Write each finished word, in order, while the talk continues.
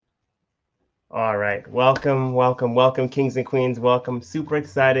All right. Welcome, welcome, welcome, kings and queens. Welcome. Super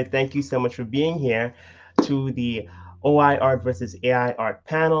excited. Thank you so much for being here to the OI Art versus AI Art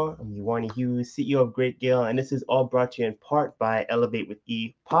panel. I'm Yuani Hughes, CEO of Great Gale, and this is all brought to you in part by Elevate with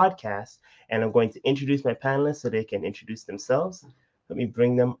E podcast. And I'm going to introduce my panelists so they can introduce themselves. Let me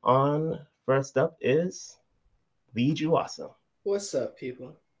bring them on. First up is Lee Juwaso. What's up,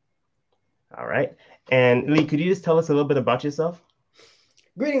 people? All right. And Lee, could you just tell us a little bit about yourself?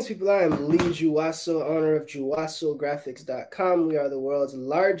 Greetings, people. I am Lee Juwaso, owner of JuwasoGraphics.com. We are the world's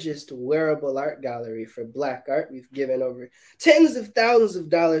largest wearable art gallery for Black art. We've given over tens of thousands of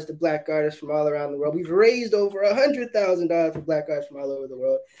dollars to Black artists from all around the world. We've raised over $100,000 for Black artists from all over the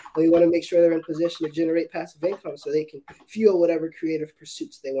world. And we want to make sure they're in position to generate passive income so they can fuel whatever creative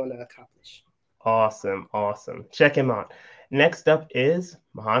pursuits they want to accomplish. Awesome, awesome. Check him out. Next up is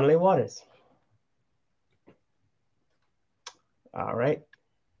Mahanle Waters. All right.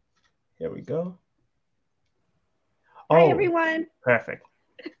 Here we go. Hi, Oh, everyone. perfect.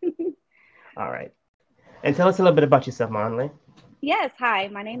 All right. And tell us a little bit about yourself, Mahanle. Yes, hi.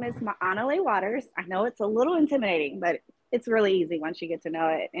 My name is Ma'anale Waters. I know it's a little intimidating, but it's really easy once you get to know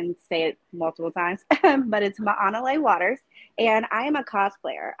it and say it multiple times. But it's Ma'anale Waters, and I am a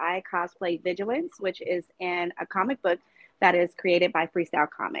cosplayer. I cosplay Vigilance, which is in a comic book that is created by Freestyle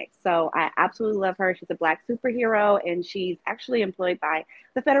Comics. So I absolutely love her. She's a Black superhero, and she's actually employed by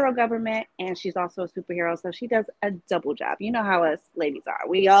the federal government, and she's also a superhero. So she does a double job. You know how us ladies are.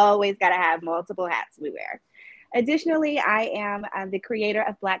 We always got to have multiple hats we wear. Additionally, I am the creator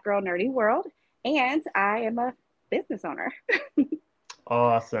of Black Girl Nerdy World, and I am a business owner.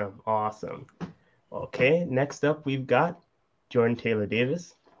 Awesome, awesome. Okay, next up we've got Jordan Taylor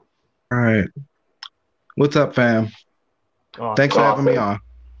Davis. All right. What's up, fam? Thanks for Awesome. having me on.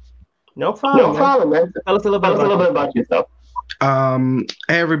 No problem, No man. problem, man. Tell us a little bit Tell us a about little bit yourself. about yourself.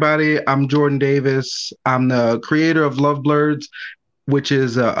 Hey, everybody. I'm Jordan Davis. I'm the creator of Love Blurds, which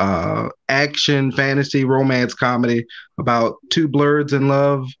is a action fantasy romance comedy about two blurs in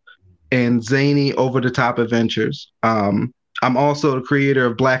love and zany over the top adventures. I'm also the creator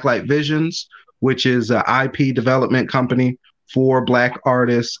of Blacklight Visions, which is an IP development company for Black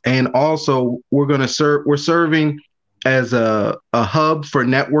artists, and also we're serving as a hub for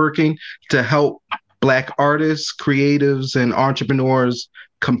networking to help Black artists, creatives, and entrepreneurs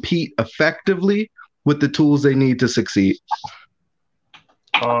compete effectively with the tools they need to succeed.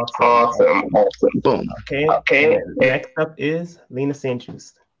 Awesome. Awesome. Boom. Okay. Okay. And next up is Lena St.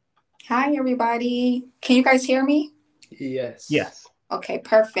 Just. Hi, everybody. Can you guys hear me? Yes. Yes. Okay,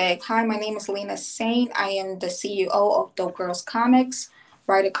 perfect. Hi, my name is Lena Saint. I am the CEO of Dope Girls Comics,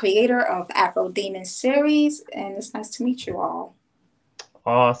 writer creator of Afro Demon series, and it's nice to meet you all.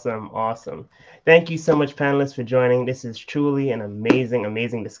 Awesome, awesome. Thank you so much, panelists, for joining. This is truly an amazing,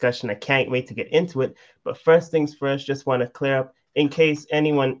 amazing discussion. I can't wait to get into it. But first things first, just want to clear up in case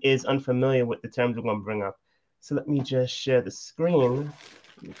anyone is unfamiliar with the terms we're going to bring up. So let me just share the screen.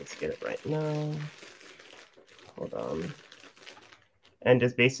 Let me just get it right now. Hold on. And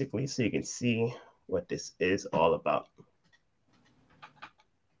just basically so you can see what this is all about.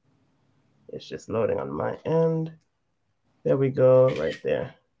 It's just loading on my end. There we go, right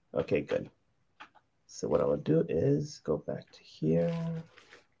there. Okay, good. So what I will do is go back to here.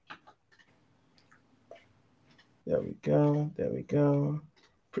 There we go, there we go.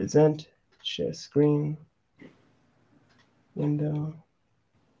 Present, share screen, window.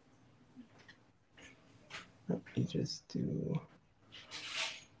 Let me just do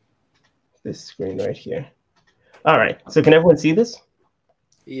this screen right here. All right, so can everyone see this?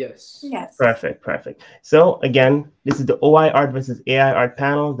 Yes. Yes. Perfect, perfect. So again, this is the OI Art versus AI Art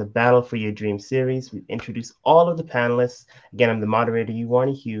panel, the Battle for Your Dream series. We've introduced all of the panelists. Again, I'm the moderator,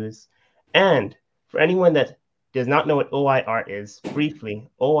 Yuani Hughes. And for anyone that does not know what OI Art is, briefly,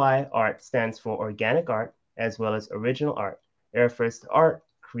 OI Art stands for Organic Art as well as Original Art. It refers to art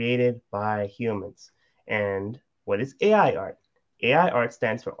created by humans. And what is AI Art? AI Art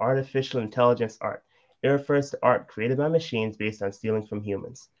stands for Artificial Intelligence Art. It refers to art created by machines based on stealing from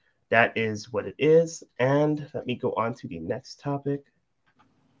humans. That is what it is. And let me go on to the next topic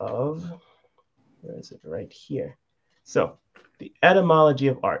of, where is it? Right here. So, the etymology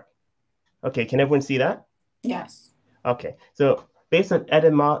of art. Okay, can everyone see that? Yes. Okay, so based on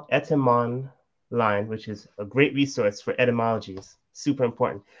Etymon line, which is a great resource for etymologies, super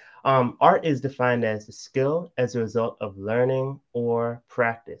important. Art is defined as a skill as a result of learning or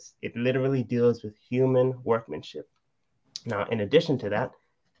practice. It literally deals with human workmanship. Now, in addition to that,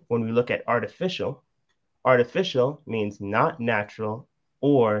 when we look at artificial, artificial means not natural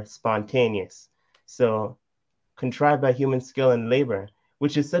or spontaneous. So, contrived by human skill and labor,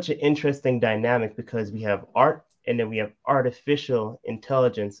 which is such an interesting dynamic because we have art and then we have artificial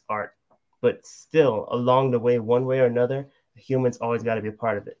intelligence art. But still, along the way, one way or another, the humans always got to be a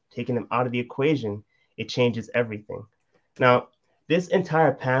part of it. Taking them out of the equation, it changes everything. Now, this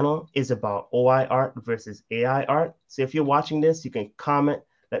entire panel is about OI art versus AI art. So if you're watching this, you can comment.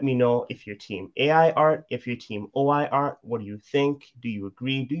 Let me know if you're team AI art, if you're team OI art. What do you think? Do you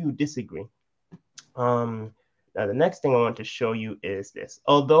agree? Do you disagree? Now, the next thing I want to show you is this.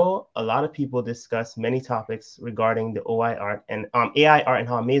 Although a lot of people discuss many topics regarding the OI art and AI art and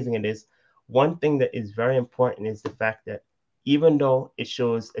how amazing it is, one thing that is very important is the fact that even though it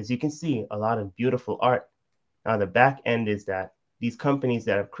shows, as you can see, a lot of beautiful art, now the back end is that these companies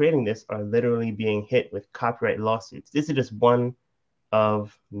that are creating this are literally being hit with copyright lawsuits. This is just one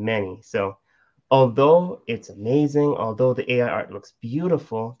of many. So although it's amazing, although the AI art looks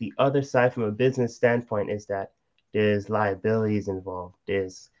beautiful, the other side from a business standpoint is that there's liabilities involved,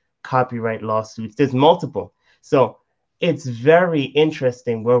 there's copyright lawsuits, there's multiple. So it's very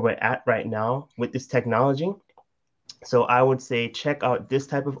interesting where we're at right now with this technology. So I would say check out this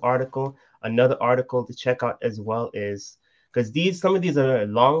type of article. Another article to check out as well is, because some of these are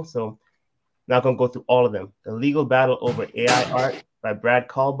long, so I'm not going to go through all of them. The Legal Battle Over AI Art by Brad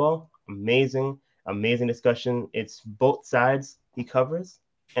Caldwell. Amazing discussion. It's both sides he covers.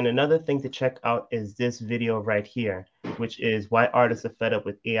 And another thing to check out is this video right here, which is Why Artists Are Fed Up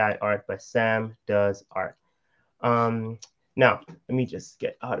with AI Art by Sam Does Art. Now, let me just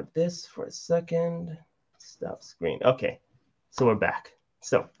get out of this for a second. Stop screen. Okay, so we're back.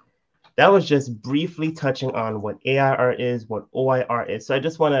 So that was just briefly touching on what AI art is, what OI art is. So I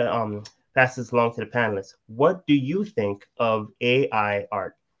just want to pass this along to the panelists. What do you think of AI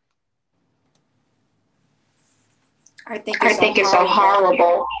art? I think it's so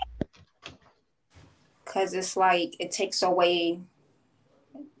horrible because it's like it takes away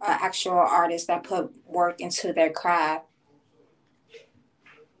actual artists that put work into their craft,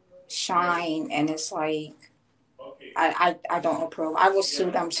 shine, and it's like I don't approve. I would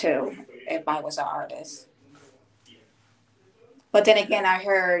sue them too if I was an artist. But then again, I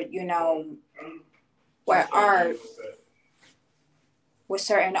heard, where art, with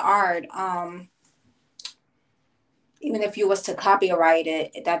certain art, even if you was to copyright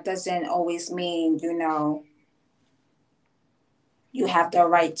it, that doesn't always mean, you have the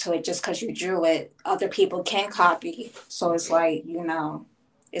right to it just because you drew it. Other people can copy. So it's like,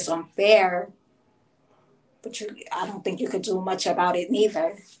 it's unfair. But I don't think you could do much about it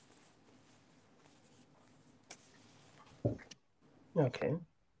neither. Okay.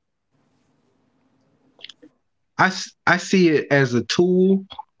 I see it as a tool.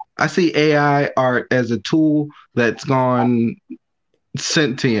 I see AI art as a tool that's gone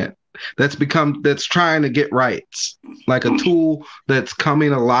sentient, that's trying to get rights, like a tool that's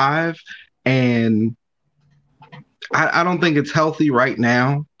coming alive. And I don't think it's healthy right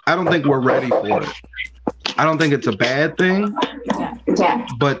now. I don't think we're ready for it. I don't think it's a bad thing,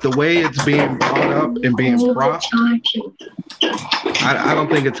 but the way it's being brought up and being propped, I don't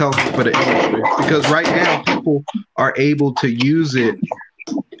think it's healthy for the industry, because right now people are able to use it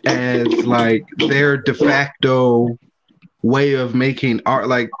as like their de facto way of making art.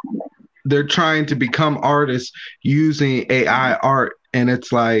 Like they're trying to become artists using AI art, and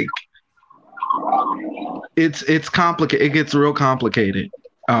it's like it's complicated. It gets real complicated.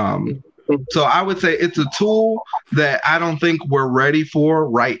 So I would say it's a tool that I don't think we're ready for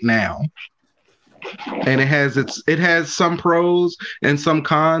right now. And it has some pros and some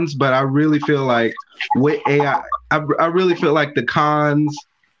cons, but I really feel like with AI, I really feel like the cons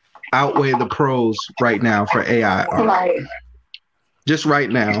outweigh the pros right now for AI art. Right. Just right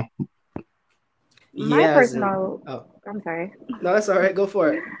now. I'm sorry. No, that's all right. Go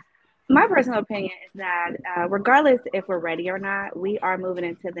for it. My personal opinion is that regardless if we're ready or not, we are moving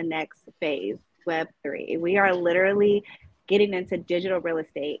into the next phase, Web3. We are literally getting into digital real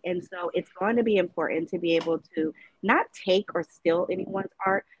estate. And so it's going to be important to be able to not take or steal anyone's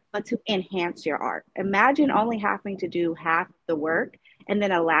art, but to enhance your art. Imagine only having to do half the work and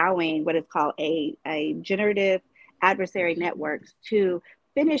then allowing what is called a generative adversary networks to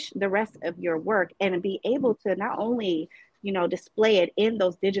finish the rest of your work and be able to not only display it in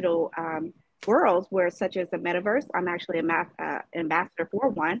those digital worlds where, such as the metaverse, I'm actually ambassador for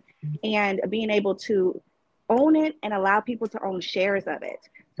one, and being able to own it and allow people to own shares of it.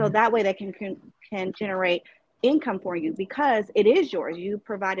 So that way they can generate income for you because it is yours. You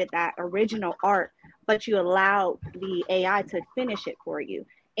provided that original art, but you allowed the AI to finish it for you.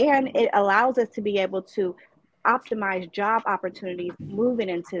 And it allows us to be able to optimize job opportunities moving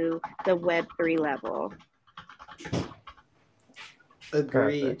into the Web3 level.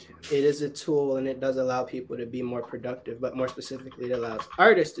 Agreed. It is a tool and it does allow people to be more productive, but more specifically, it allows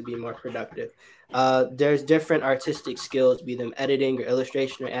artists to be more productive. There's different artistic skills, be them editing or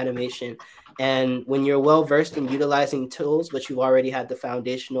illustration or animation. And when you're well versed in utilizing tools, but you've already had the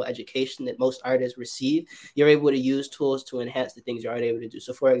foundational education that most artists receive, you're able to use tools to enhance the things you're already able to do.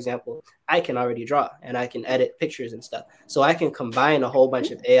 So, for example, I can already draw and I can edit pictures and stuff. So I can combine a whole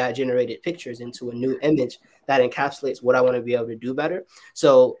bunch of AI generated pictures into a new image that encapsulates what I want to be able to do better.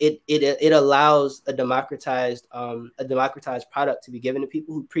 So it allows a democratized product to be given to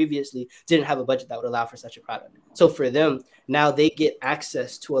people who previously didn't have a budget that would allow for such a product. So for them, now they get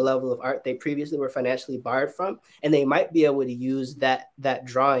access to a level of art they previously were financially barred from, and they might be able to use that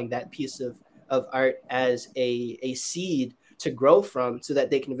drawing, that piece of art as a seed to grow from, so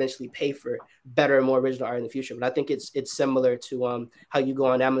that they can eventually pay for better and more original art in the future. But I think it's similar to how you go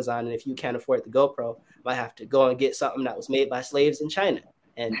on Amazon, and if you can't afford the GoPro, you might have to go and get something that was made by slaves in China.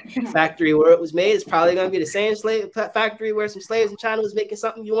 And factory where it was made is probably going to be the same factory where some slaves in China was making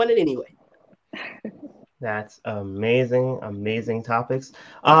something you wanted anyway. That's amazing topics.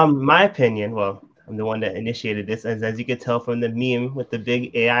 My opinion, well, I'm the one that initiated this, as you could tell from the meme with the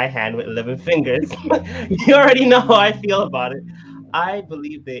big AI hand with 11 fingers. You already know how I feel about it. I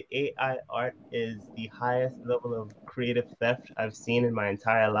believe that AI art is the highest level of creative theft I've seen in my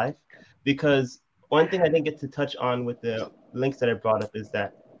entire life, because one thing I didn't get to touch on with the links that I brought up is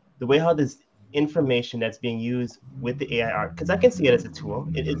that the way how this information that's being used with the AI art, because I can see it as a tool.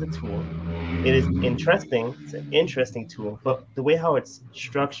 It is a tool. It is interesting. It's an interesting tool, but the way how it's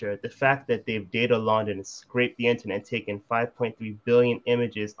structured, the fact that they've data laundered and scraped the internet and taken 5.3 billion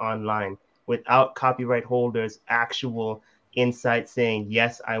images online without copyright holders' actual insight saying,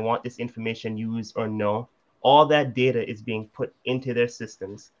 yes, I want this information used, or no, all that data is being put into their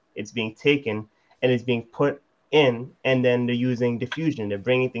systems. It's being taken and it's being put in, and then they're using diffusion. They're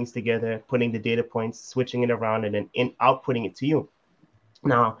bringing things together, putting the data points, switching it around, and then outputting it to you.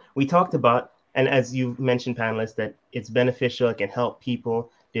 Now, we talked about, and as you mentioned, panelists, that it's beneficial, it can help people.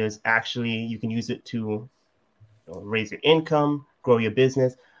 There's actually, you can use it to raise your income, grow your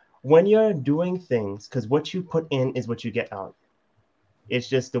business. When you're doing things, because what you put in is what you get out. It's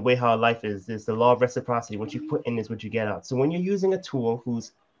just the way how life is. There's the law of reciprocity. What you put in is what you get out. So when you're using a tool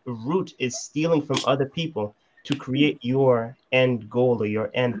whose root is stealing from other people to create your end goal or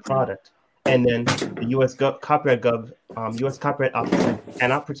your end product, and then the U.S. Copyright Office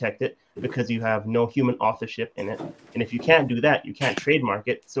cannot protect it because you have no human authorship in it. And if you can't do that, you can't trademark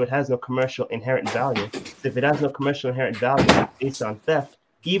it. So it has no commercial inherent value. So if it has no commercial inherent value based on theft,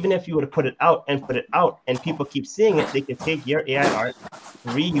 even if you were to put it out and people keep seeing it, they can take your AI art,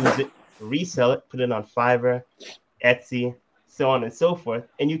 reuse it, resell it, put it on Fiverr, Etsy, so on and so forth.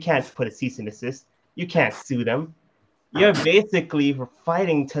 And you can't put a cease and desist. You can't sue them. You're basically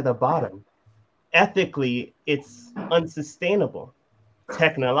fighting to the bottom. Ethically, it's unsustainable.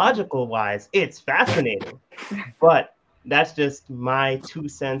 Technological wise, it's fascinating. But that's just my 2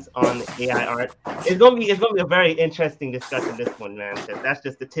 cents on AI art. It's gonna be a very interesting discussion, this one, man. That's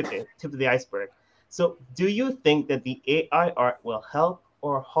just the tip of the iceberg. So do you think that the AI art will help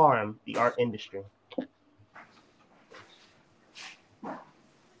or harm the art industry?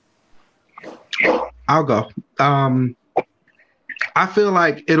 I'll go. I feel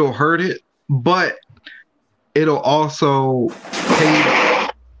like it'll hurt it, but it'll also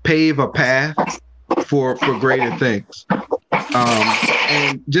pave a path for greater things.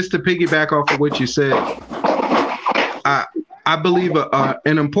 And just to piggyback off of what you said, I believe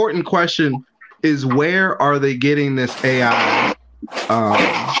an important question is, where are they getting this AI?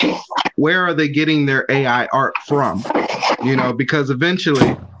 Where are they getting their AI art from? Because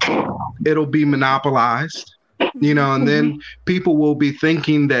eventually it'll be monopolized, and then people will be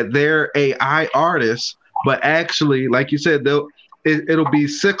thinking that they're AI artists, but actually, like you said, it'll be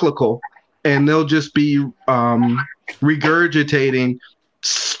cyclical, and they'll just be regurgitating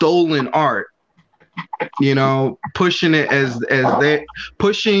stolen art, pushing it as they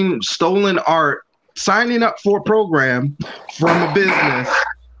pushing stolen art, signing up for a program from a business,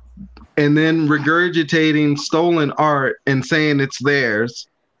 and then regurgitating stolen art and saying it's theirs.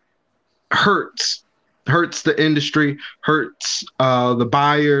 Hurts the industry, hurts the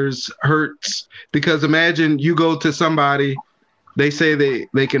buyers, hurts, because imagine you go to somebody, they say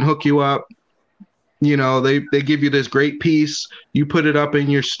they can hook you up, they give you this great piece, you put it up in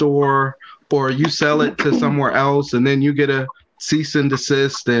your store, or you sell it to somewhere else, and then you get a cease and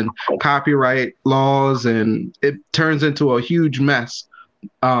desist and copyright laws, and it turns into a huge mess.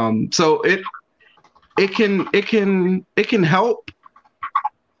 So it can help.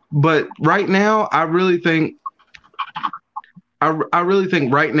 But right now, I really think I really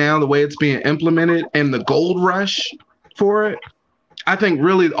think right now the way it's being implemented and the gold rush for it, I think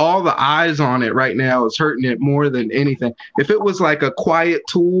really all the eyes on it right now is hurting it more than anything. If it was like a quiet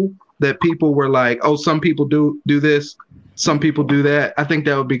tool that people were like, oh, some people do this, some people do that, I think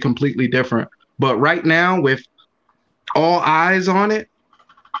that would be completely different. But right now, with all eyes on it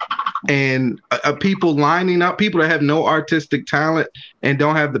and people lining up, people that have no artistic talent and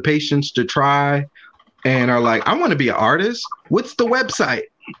don't have the patience to try and are like, I want to be an artist. What's the website?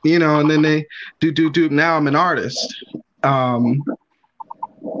 And then they do. Now I'm an artist. I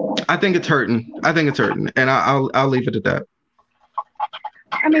think it's hurting. And I'll leave it at that.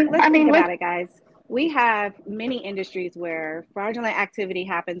 I mean, let's think about it, guys. We have many industries where fraudulent activity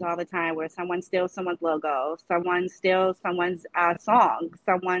happens all the time, where someone steals someone's logo, someone steals someone's song,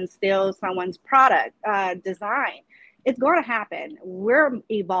 someone steals someone's product design. It's going to happen. We're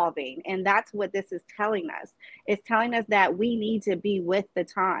evolving, and that's what this is telling us. It's telling us that we need to be with the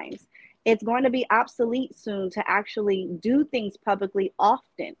times. It's going to be obsolete soon to actually do things publicly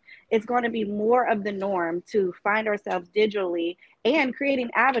often. It's going to be more of the norm to find ourselves digitally and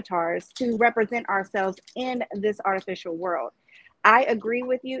creating avatars to represent ourselves in this artificial world. I agree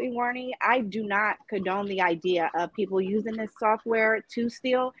with you, Iwani. I do not condone the idea of people using this software to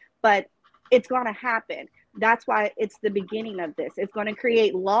steal, but it's going to happen. That's why it's the beginning of this. It's going to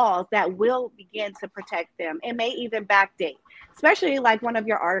create laws that will begin to protect them. It may even backdate, especially like one of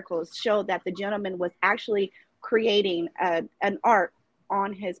your articles showed that the gentleman was actually creating an art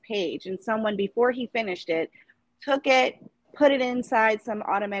on his page, and someone before he finished it took it, put it inside some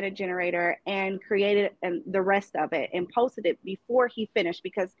automated generator and created the rest of it and posted it before he finished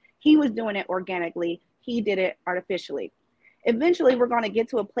because he was doing it organically. He did it artificially. Eventually, we're going to get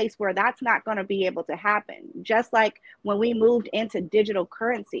to a place where that's not going to be able to happen. Just like when we moved into digital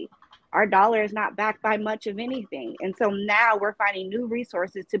currency, our dollar is not backed by much of anything. And so now we're finding new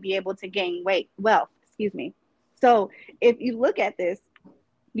resources to be able to gain wealth. So if you look at this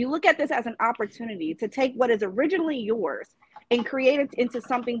as an opportunity to take what is originally yours and create it into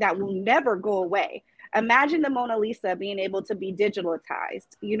something that will never go away. Imagine the Mona Lisa being able to be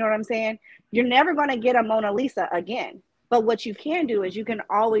digitalized. You know what I'm saying? You're never going to get a Mona Lisa again. But what you can do is you can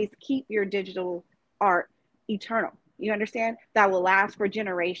always keep your digital art eternal. You understand? That will last for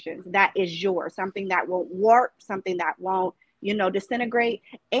generations. That is yours. Something that won't warp, something that won't, disintegrate.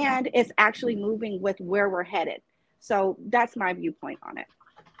 And it's actually moving with where we're headed. So that's my viewpoint on it.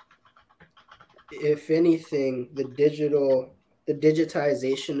 If anything, the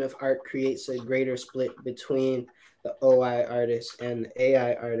digitization of art creates a greater split between the OI artists and the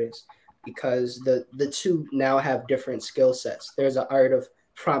AI artists, because the two now have different skill sets. There's an art of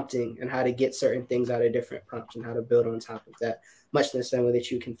prompting and how to get certain things out of different prompts and how to build on top of that, much in the same way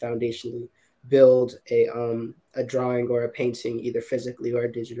that you can foundationally build a drawing or a painting either physically or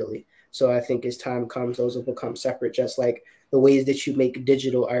digitally. So I think as time comes, those will become separate, just like the ways that you make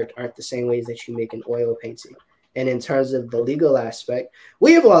digital art aren't the same ways that you make an oil painting. And in terms of the legal aspect,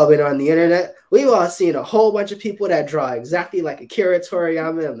 we've all been on the internet. We've all seen a whole bunch of people that draw exactly like Akira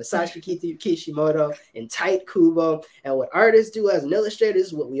Toriyama and Masashi Kishimoto and Tite Kubo. And what artists do as an illustrator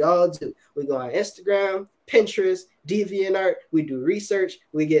is what we all do. We go on Instagram, Pinterest, DeviantArt, we do research,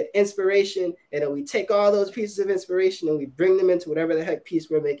 we get inspiration, and then we take all those pieces of inspiration and we bring them into whatever the heck piece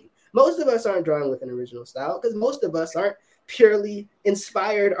we're making. Most of us aren't drawing with an original style because most of us aren't purely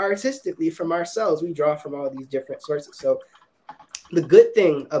inspired artistically from ourselves. We draw from all these different sources. So the good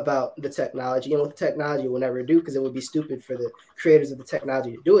thing about the technology, and what the technology will never do, because it would be stupid for the creators of the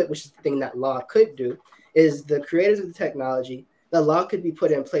technology to do it, which is the thing that law could do, is the creators of the technology, the law could be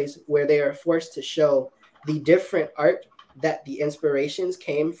put in place where they are forced to show the different art that the inspirations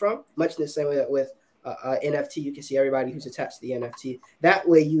came from, much in the same way that with NFT, you can see everybody who's attached to the NFT. That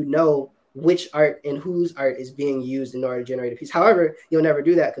way you know which art and whose art is being used in order to generate a piece. However, you'll never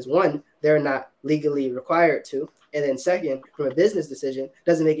do that because one, they're not legally required to. And then second, from a business decision,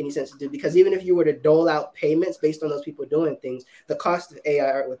 doesn't make any sense to do, because even if you were to dole out payments based on those people doing things, the cost of AI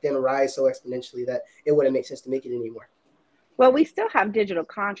art would then rise so exponentially that it wouldn't make sense to make it anymore. Well, we still have digital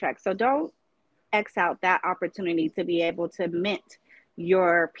contracts, so don't X out that opportunity to be able to mint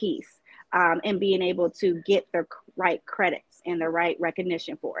your piece and being able to get the right credits and the right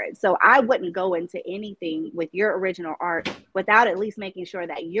recognition for it. So I wouldn't go into anything with your original art without at least making sure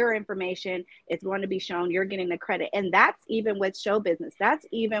that your information is going to be shown, you're getting the credit. And that's even with show business. That's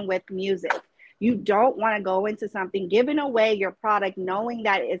even with music. You don't want to go into something, giving away your product, knowing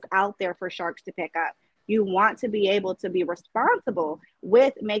that it's out there for sharks to pick up. You want to be able to be responsible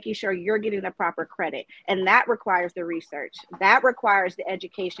with making sure you're getting the proper credit. And that requires the research. That requires the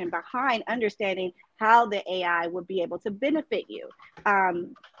education behind understanding how the AI would be able to benefit you.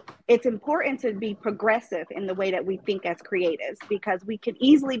 It's important to be progressive in the way that we think as creatives, because we can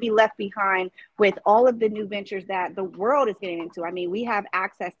easily be left behind with all of the new ventures that the world is getting into. I mean, we have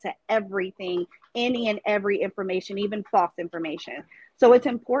access to everything, any and every information, even false information. So it's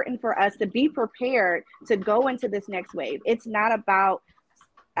important for us to be prepared to go into this next wave. It's not about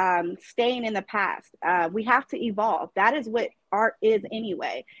staying in the past. We have to evolve. That is what art is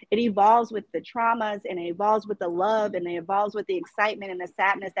anyway. It evolves with the traumas, and it evolves with the love, and it evolves with the excitement and the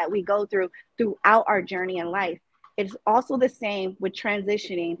sadness that we go through throughout our journey in life. It's also the same with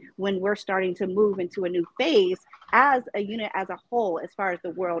transitioning when we're starting to move into a new phase as a unit, as a whole, as far as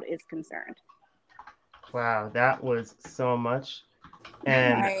the world is concerned. Wow, that was so much.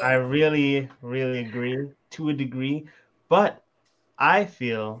 And Right. I really, really agree to a degree. But I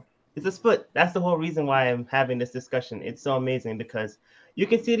feel it's a split. That's the whole reason why I'm having this discussion. It's so amazing because you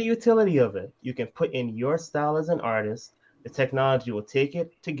can see the utility of it. You can put in your style as an artist, the technology will take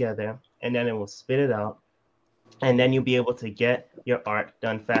it together, and then it will spit it out. And then you'll be able to get your art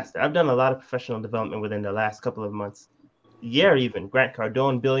done faster. I've done a lot of professional development within the last couple of months. Year even. Grant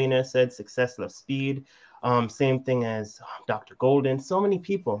Cardone, billionaire, said success loves speed. Same thing as Dr. Golden. So many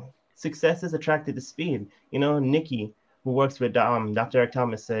people. Success is attracted to speed. You know, Nikki, who works with Dr. Eric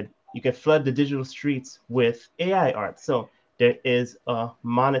Thomas, said you can flood the digital streets with AI art. So there is a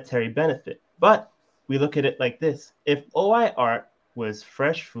monetary benefit. But we look at it like this. If OI art was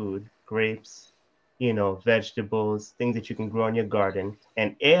fresh food, grapes, you know, vegetables, things that you can grow in your garden,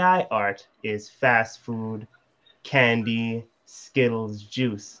 and AI art is fast food, candy, Skittles,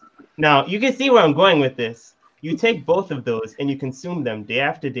 juice. Now, you can see where I'm going with this. You take both of those and you consume them day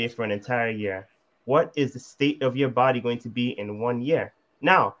after day for an entire year. What is the state of your body going to be in 1 year?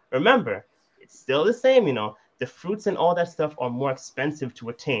 Now, remember, it's still the same, you know. The fruits and all that stuff are more expensive to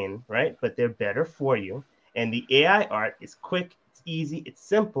attain, right? But they're better for you. And the AI art is quick, it's easy, it's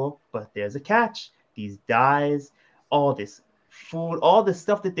simple, but there's a catch. These dyes, all this food, all the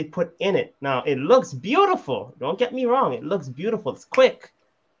stuff that they put in it. Now, it looks beautiful. Don't get me wrong. It looks beautiful. It's quick.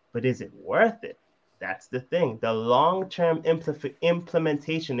 But is it worth it? That's the thing. The long-term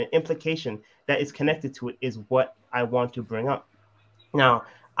implementation and implication that is connected to it is what I want to bring up. Now,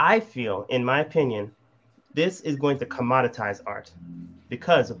 I feel, in my opinion, this is going to commoditize art.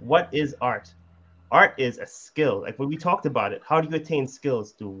 Because what is art? Art is a skill. Like when we talked about it, how do you attain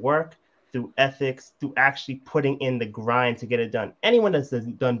skills? Through work, through ethics, through actually putting in the grind to get it done. Anyone that's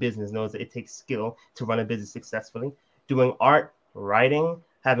done business knows that it takes skill to run a business successfully. Doing art, writing,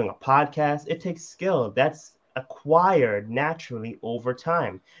 having a podcast, it takes skill. That's acquired naturally over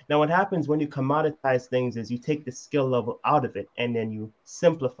time. Now, what happens when you commoditize things is you take the skill level out of it and then you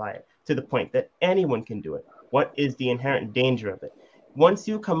simplify it to the point that anyone can do it. What is the inherent danger of it? Once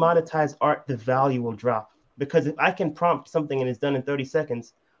you commoditize art, the value will drop. Because if I can prompt something and it's done in 30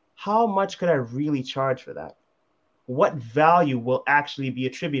 seconds, how much could I really charge for that? What value will actually be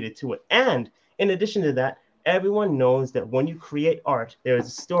attributed to it? And in addition to that, everyone knows that when you create art, there is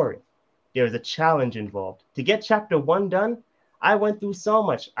a story, there is a challenge involved. To get chapter 1 done, I went through so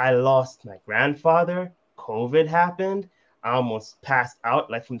much. I lost my grandfather, COVID happened, I almost passed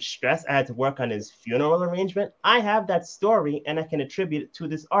out like from stress. I had to work on his funeral arrangement. I have that story and I can attribute it to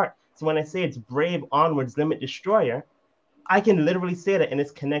this art. So when I say it's Brave Onwards Limit Destroyer, I can literally say that, and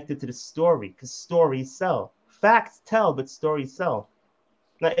it's connected to the story because stories sell. Facts tell, but stories sell.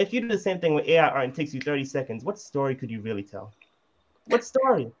 Now, if you do the same thing with AI art and it takes you 30 seconds, what story could you really tell? What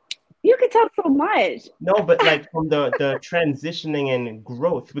story? You can tell so much. No, but like from the transitioning and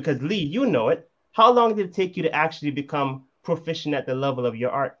growth, because Lee, you know it. How long did it take you to actually become proficient at the level of your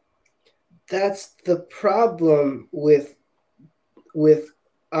art? That's the problem with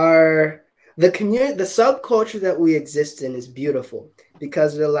our the community, the subculture that we exist in is beautiful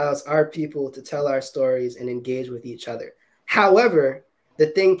because it allows our people to tell our stories and engage with each other. However, the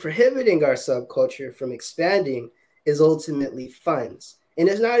thing prohibiting our subculture from expanding is ultimately funds. And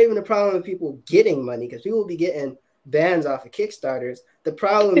it's not even a problem of people getting money because people will be getting bands off of Kickstarters. The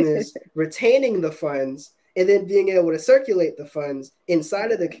problem is retaining the funds and then being able to circulate the funds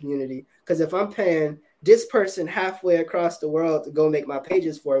inside of the community. Because if I'm paying this person halfway across the world to go make my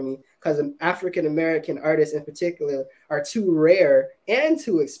pages for me, because African American artists in particular are too rare and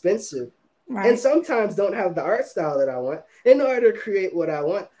too expensive and sometimes don't have the art style that I want. In order to create what I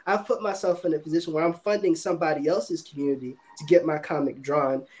want, I've put myself in a position where I'm funding somebody else's community to get my comic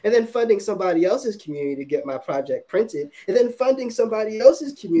drawn, and then funding somebody else's community to get my project printed, and then funding somebody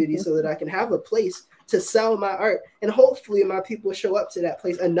else's community so that I can have a place to sell my art. And hopefully my people show up to that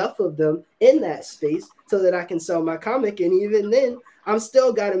place, enough of them in that space so that I can sell my comic. And even then, I'm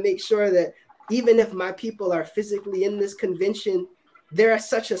still got to make sure that even if my people are physically in this convention, there are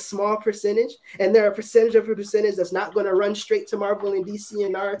such a small percentage, and there are a percentage that's not going to run straight to Marvel and DC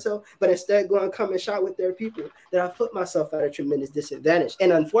and Naruto, but instead going to come and shop with their people, that I've put myself at a tremendous disadvantage.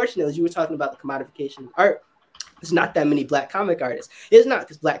 And unfortunately, as you were talking about the commodification of art, there's not that many Black comic artists. It's not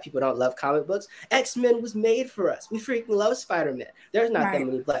because Black people don't love comic books. X-Men was made for us. We freaking love Spider-Man. There's not that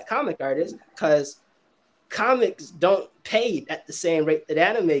many Black comic artists because comics don't pay at the same rate that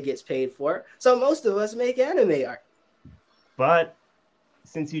anime gets paid for. So most of us make anime art. But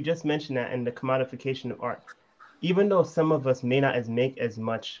since you just mentioned that and the commodification of art, even though some of us may not make as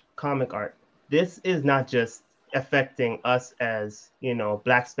much comic art, this is not just affecting us as,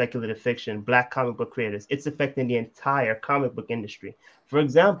 Black speculative fiction, Black comic book creators. It's affecting the entire comic book industry. For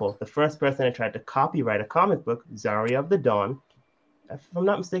example, the first person that tried to copyright a comic book, Zarya of the Dawn, if I'm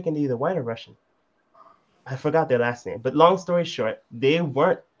not mistaken, they're either white or Russian. I forgot their last name. But long story short, they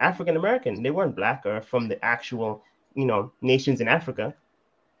weren't African American. They weren't Black or from the actual, nations in Africa.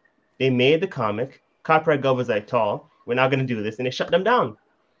 They made the comic. Copyright Gov was like, "Tall, we're not going to do this," and they shut them down.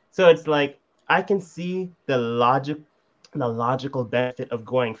 So it's like, I can see the logical benefit of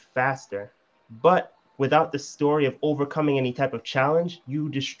going faster, but without the story of overcoming any type of challenge, you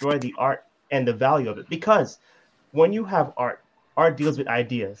destroy the art and the value of it. Because when you have art deals with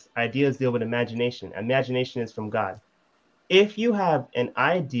ideas. Ideas deal with imagination. Imagination is from God. If you have an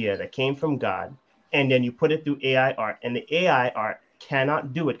idea that came from God, and then you put it through AI art, and the AI art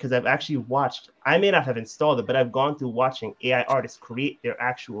cannot do it, because I've actually watched, I may not have installed it, but I've gone through watching AI artists create their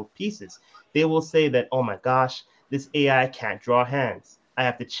actual pieces. They will say that, "Oh my gosh, this AI can't draw hands. I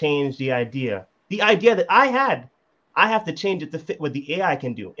have to change the idea. The idea that I had, I have to change it to fit what the AI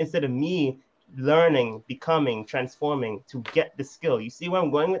can do, instead of me learning, becoming, transforming to get the skill." You see where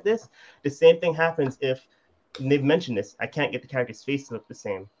I'm going with this? The same thing happens if, and they've mentioned this, I can't get the character's face to look the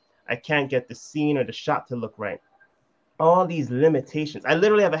same. I can't get the scene or the shot to look right. All these limitations. I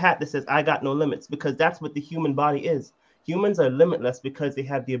literally have a hat that says "I got no limits," because that's what the human body is. Humans are limitless because they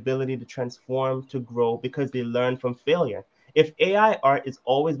have the ability to transform, to grow, because they learn from failure. If AI art is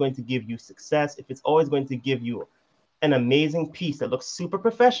always going to give you success, if it's always going to give you an amazing piece that looks super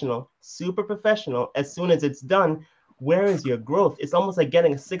professional, as soon as it's done, where is your growth? It's almost like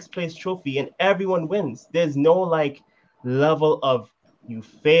getting a 6th place trophy and everyone wins. There's no like level of you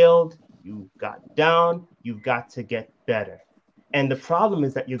failed, you got down, you've got to get better. And the problem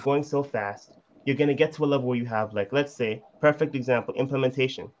is that you're going so fast, you're going to get to a level where you have, like, let's say, perfect example,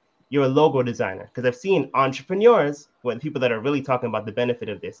 implementation. You're a logo designer, because I've seen entrepreneurs, well, the people that are really talking about the benefit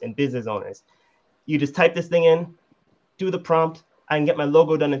of this, and business owners. You just type this thing in, do the prompt, I can get my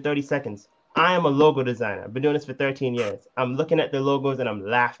logo done in 30 seconds. I am a logo designer. I've been doing this for 13 years. I'm looking at the logos and I'm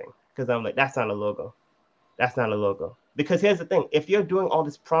laughing, because I'm like, that's not a logo. That's not a logo. Because here's the thing, if you're doing all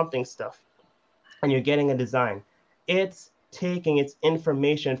this prompting stuff and you're getting a design, it's taking its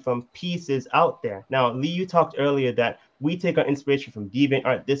information from pieces out there. Now, Lee, you talked earlier that we take our inspiration from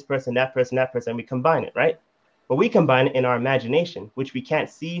DeviantArt, this person, and we combine it, right? But we combine it in our imagination, which we can't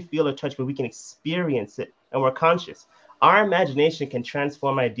see, feel, or touch, but we can experience it, and we're conscious. Our imagination can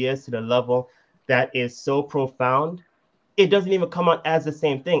transform ideas to the level that is so profound, it doesn't even come out as the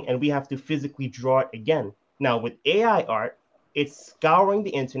same thing, and we have to physically draw it again. Now, with AI art, it's scouring the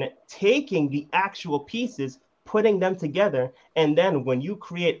internet, taking the actual pieces, putting them together, and then when you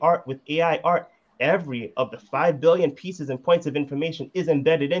create art with AI art, every of the 5 billion pieces and points of information is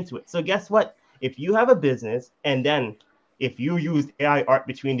embedded into it. So guess what? If you have a business, and then if you used AI art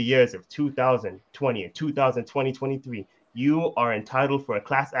between the years of 2020 and 2023, you are entitled for a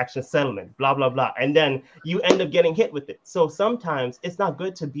class action settlement, blah, blah, blah. And then you end up getting hit with it. So sometimes it's not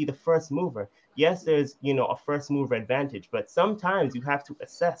good to be the first mover. Yes, there's, a first mover advantage, but sometimes you have to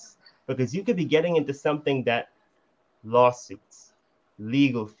assess, because you could be getting into something that lawsuits,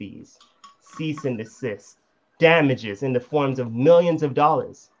 legal fees, cease and desist, damages in the forms of millions of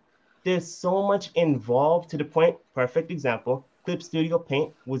dollars. There's so much involved, to the point, perfect example, Clip Studio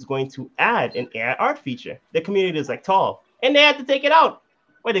Paint was going to add an AI art feature. The community is like, "Tall," and they had to take it out.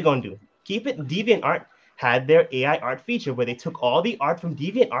 What are they going to do? Keep it? DeviantArt had their AI art feature where they took all the art from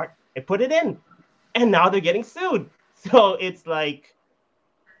DeviantArt and put it in, and now they're getting sued. So it's like,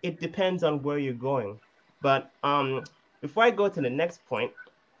 it depends on where you're going. But before I go to the next point,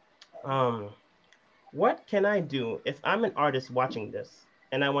 Um, what can I do if I'm an artist watching this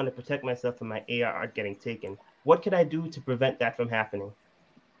and I want to protect myself from my AI art getting taken? What could I do to prevent that from happening?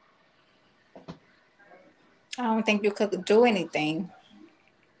 I don't think you could do anything.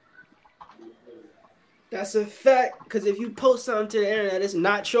 That's a fact. Because if you post something to the internet, it's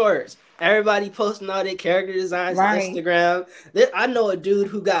not yours. Everybody posting all their character designs on Instagram. I know a dude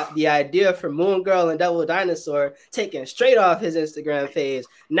who got the idea for Moon Girl and Devil Dinosaur taken straight off his Instagram page.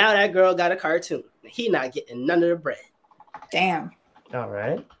 Now that girl got a cartoon. He not getting none of the bread. Damn. All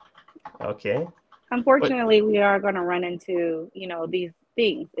right. Okay. Unfortunately, we are going to run into, these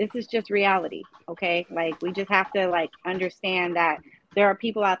things. This is just reality, okay? Like, we just have to, understand that there are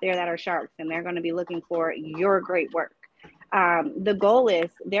people out there that are sharks, and they're going to be looking for your great work. The goal is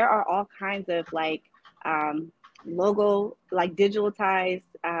there are all kinds of, logo, digitalized,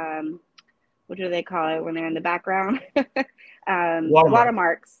 what do they call it when they're in the background?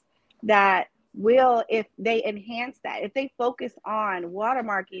 Watermarks that will, if they enhance that, if they focus on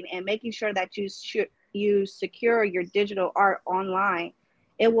watermarking and making sure that you secure your digital art online,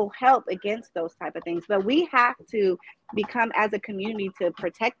 it will help against those type of things. But we have to become, as a community, to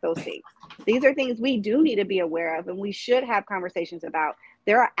protect those things. These are things we do need to be aware of, and we should have conversations about.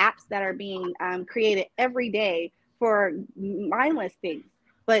 There are apps that are being created every day for mindless things,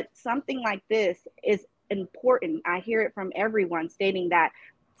 but something like this is important. I hear it from everyone stating that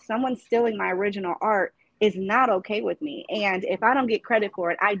someone stealing my original art is not okay with me. And if I don't get credit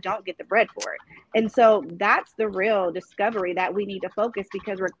for it, I don't get the bread for it. And so that's the real discovery that we need to focus,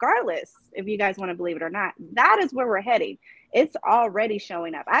 because regardless, if you guys want to believe it or not, that is where we're heading. It's already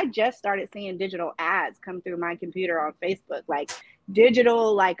showing up. I just started seeing digital ads come through my computer on Facebook, like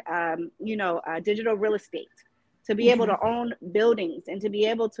digital, digital real estate, to be able to own buildings and to be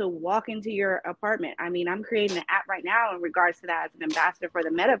able to walk into your apartment. I mean, I'm creating an app right now in regards to that as an ambassador for the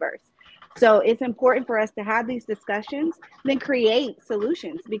metaverse. So it's important for us to have these discussions, then create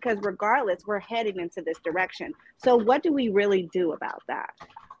solutions, because regardless, we're heading into this direction. So what do we really do about that?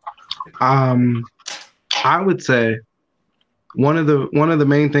 I would say one of the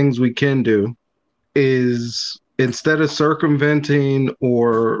main things we can do is, instead of circumventing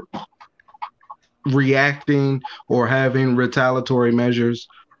or reacting or having retaliatory measures,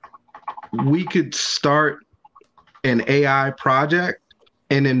 we could start an AI project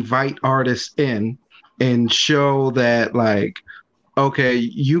and invite artists in and show that, okay,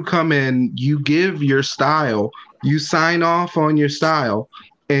 you come in, you give your style, you sign off on your style,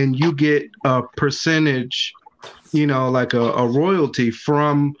 and you get a percentage, like a royalty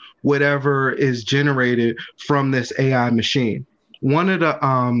from whatever is generated from this AI machine. One of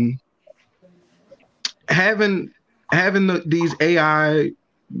the having these AI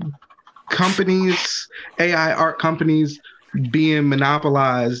companies, AI art companies, being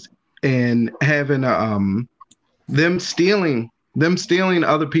monopolized and having them stealing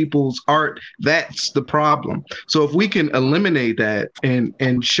other people's art, that's the problem. So if we can eliminate that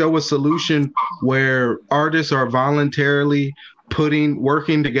and show a solution where artists are voluntarily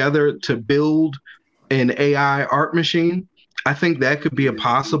working together to build an AI art machine, I think that could be a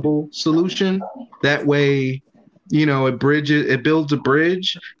possible solution. That way, it builds a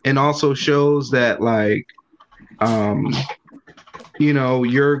bridge, and also shows that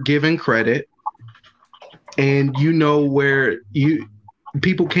you're given credit, and where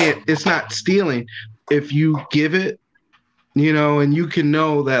people can't, it's not stealing if you give it, and you can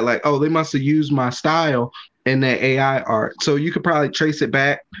know that oh, they must have used my style in that AI art. So you could probably trace it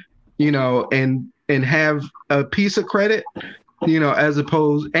back, and have a piece of credit,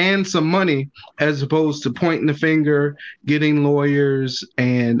 and some money, as opposed to pointing the finger, getting lawyers,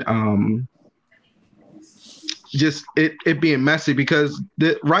 and just it being messy. Because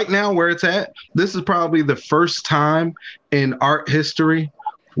right now where it's at, this is probably the first time in art history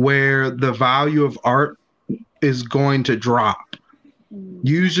where the value of art is going to drop.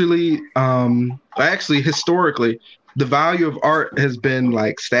 Usually, actually historically, the value of art has been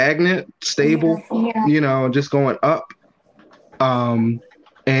stagnant, stable, just going up.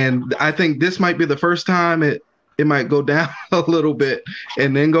 And I think this might be the first time it might go down a little bit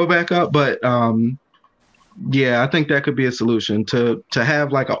and then go back up. But yeah, I think that could be a solution to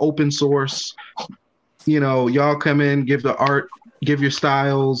have an open source, y'all come in, give the art, give your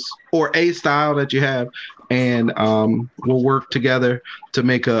styles or a style that you have, and we'll work together to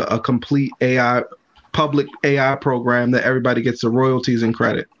make a complete public AI program that everybody gets the royalties and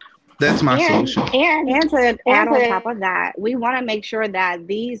credit. That's my solution. And to add on top of that, we want to make sure that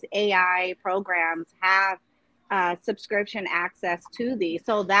these AI programs have subscription access to these,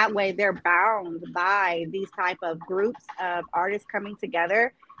 so that way they're bound by these type of groups of artists coming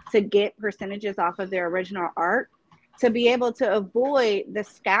together to get percentages off of their original art, to be able to avoid the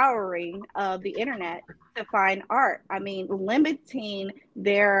scouring of the internet to find art. I mean, limiting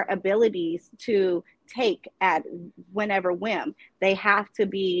their abilities to take at whenever whim. They have to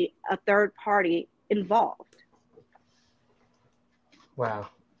be a third party involved. Wow.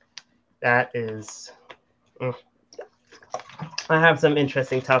 That is... I have some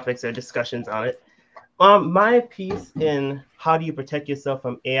interesting topics or discussions on it. My piece in how do you protect yourself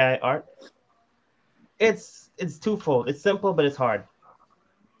from AI art, it's twofold. It's simple, but it's hard.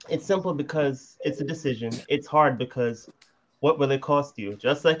 It's simple because it's a decision. It's hard because what will it cost you?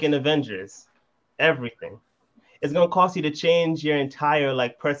 Just like in Avengers, everything. It's going to cost you to change your entire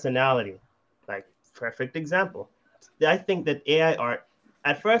personality. Like, perfect example. I think that AI art,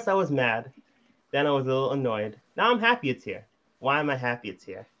 at first I was mad, then I was a little annoyed. Now I'm happy it's here. Why am I happy it's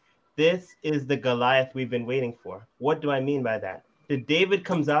here? This is the Goliath we've been waiting for. What do I mean by that? The David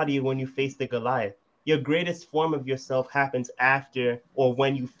comes out of you when you face the Goliath. Your greatest form of yourself happens after or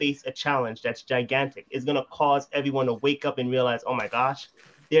when you face a challenge that's gigantic. It's going to cause everyone to wake up and realize, oh my gosh,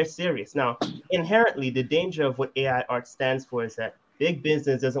 they're serious. Now, inherently, the danger of what AI art stands for is that big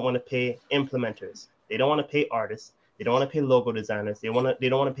business doesn't want to pay implementers. They don't want to pay artists. They don't want to pay logo designers. They don't want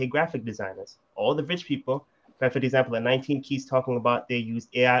to pay graphic designers. All the rich people, for example, at 19 Keys talking about they use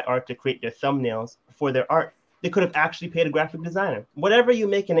AI art to create their thumbnails for their art. They could have actually paid a graphic designer. Whatever you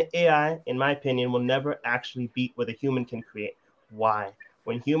make in an AI, in my opinion, will never actually beat what a human can create. Why?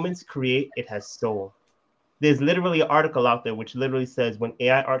 When humans create, it has soul. There's literally an article out there which literally says when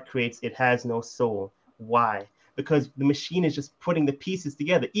AI art creates, it has no soul. Why? Because the machine is just putting the pieces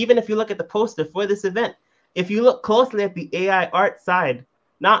together. Even if you look at the poster for this event, if you look closely at the AI art side,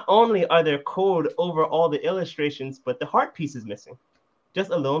 not only are there code over all the illustrations, but the heart piece is missing. Just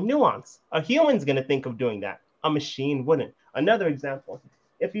a little nuance. A human's going to think of doing that. A machine wouldn't. Another example,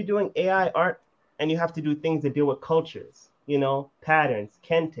 if you're doing AI art and you have to do things that deal with cultures, patterns,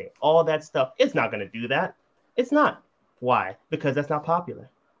 kente, all that stuff, it's not going to do that. It's not. Why? Because that's not popular.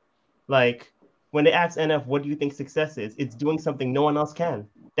 Like, when they ask NF, what do you think success is? It's doing something no one else can.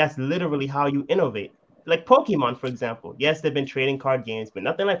 That's literally how you innovate. Like Pokemon, for example. Yes, they've been trading card games, but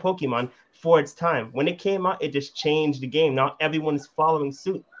nothing like Pokemon for its time. When it came out, it just changed the game. Now everyone is following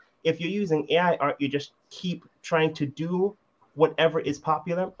suit. If you're using AI art, you just keep trying to do whatever is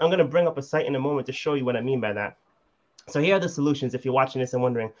popular. I'm going to bring up a site in a moment to show you what I mean by that. So here are the solutions. If you're watching this and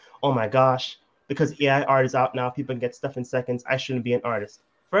wondering, oh my gosh, because AI art is out now, people can get stuff in seconds, I shouldn't be an artist.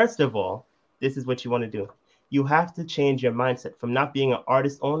 First of all, this is what you want to do. You have to change your mindset from not being an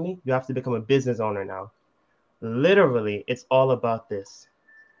artist only. You have to become a business owner now. Literally, it's all about this.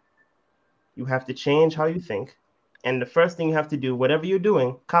 You have to change how you think. And the first thing you have to do, whatever you're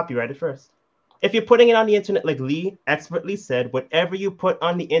doing, copyright it first. If you're putting it on the internet, like Lee expertly said, whatever you put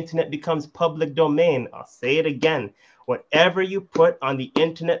on the internet becomes public domain. I'll say it again. Whatever you put on the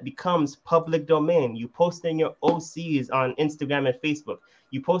internet becomes public domain. You posting your OCs on Instagram and Facebook.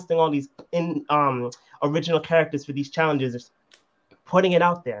 You posting all these original characters for these challenges, putting it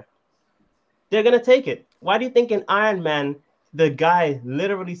out there. They're going to take it. Why do you think in Iron Man, the guy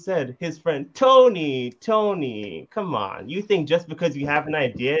literally said, his friend, Tony, come on. You think just because you have an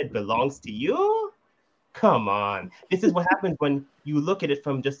idea, it belongs to you? Come on. This is what happens when you look at it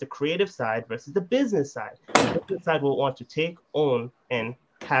from just the creative side versus the business side. The business side will want to take, own, and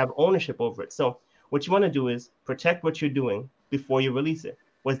have ownership over it. So what you want to do is protect what you're doing before you release it.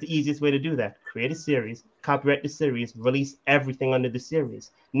 What's the easiest way to do that? Create a series, copyright the series, release everything under the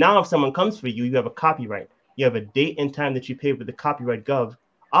series. Now, if someone comes for you, you have a copyright. You have a date and time that you pay with the Copyright Gov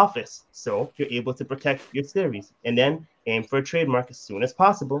office. So you're able to protect your series and then aim for a trademark as soon as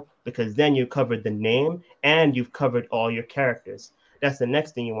possible, because then you covered the name and you've covered all your characters. That's the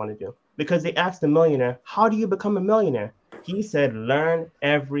next thing you want to do. Because they asked the millionaire, how do you become a millionaire? He said, own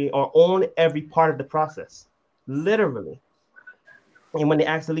every part of the process. Literally. And when they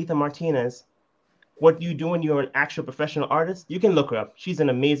asked Aletha Martinez, what do you do when you're an actual professional artist? You can look her up. She's an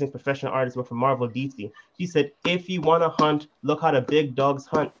amazing professional artist with Marvel DC. She said, if you want to hunt, look how the big dogs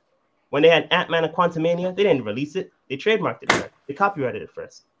hunt. When they had Ant-Man and Quantumania, they didn't release it. They trademarked it first. They copyrighted it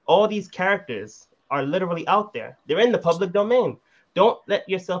first. All these characters are literally out there. They're in the public domain. Don't let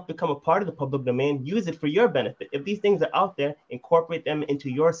yourself become a part of the public domain. Use it for your benefit. If these things are out there, incorporate them into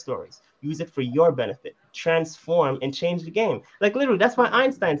your stories. Use it for your benefit. Transform and change the game. Like literally, that's why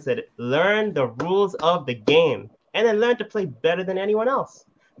Einstein said it. Learn the rules of the game and then learn to play better than anyone else.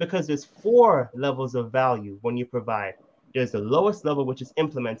 Because there's 4 levels of value when you provide. There's the lowest level, which is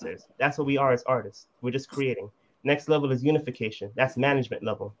implementers. That's what we are as artists. We're just creating. Next level is unification. That's management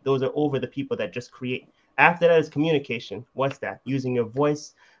level. Those are over the people that just create. After that is communication. What's that? Using your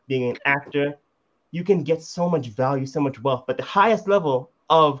voice, being an actor. You can get so much value, so much wealth. But the highest level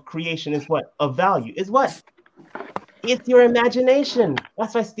of creation is what? Of value is what? It's your imagination.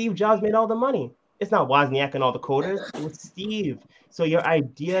 That's why Steve Jobs made all the money. It's not Wozniak and all the coders. It was Steve. So your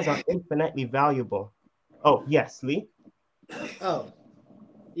ideas are infinitely valuable. Oh, yes, Lee? Oh,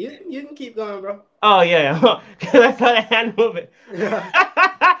 you can keep going, bro. Oh, yeah. Because I saw the hand moving.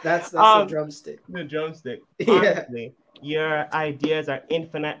 That's a drumstick. The drumstick. Yeah. Honestly, your ideas are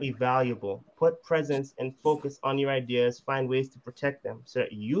infinitely valuable. Put presence and focus on your ideas. Find ways to protect them so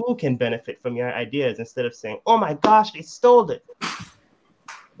that you can benefit from your ideas instead of saying, oh my gosh, they stole it.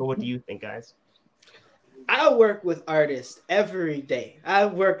 But what do you think, guys? I work with artists every day.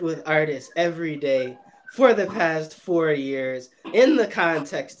 I've worked with artists every day for the past 4 years in the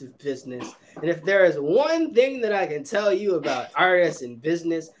context of business. And if there is one thing that I can tell you about artists and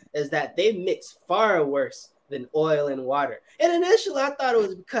business is that they mix far worse than oil and water. And initially I thought it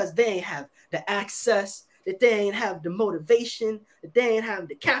was because they ain't have the access, that they ain't have the motivation, that they ain't have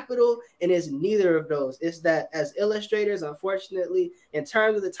the capital, and it's neither of those. It's that as illustrators, unfortunately, in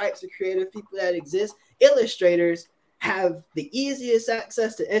terms of the types of creative people that exist, illustrators have the easiest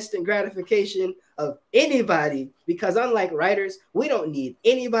access to instant gratification of anybody, because unlike writers, we don't need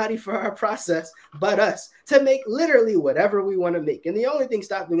anybody for our process but us to make literally whatever we want to make. And the only thing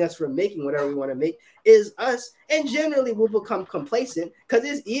stopping us from making whatever we want to make is us. And generally we'll become complacent because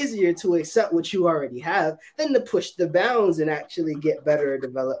it's easier to accept what you already have than to push the bounds and actually get better or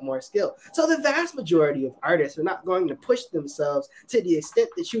develop more skill. So the vast majority of artists are not going to push themselves to the extent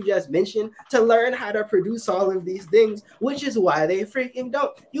that you just mentioned to learn how to produce all of these things, which is why they freaking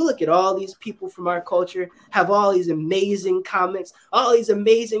don't. You look at all these people from our culture, have all these amazing comics, all these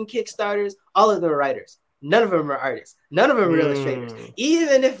amazing Kickstarters, all of them are writers. None of them are artists. None of them are illustrators.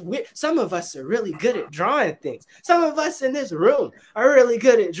 Even if some of us are really good at drawing things. Some of us in this room are really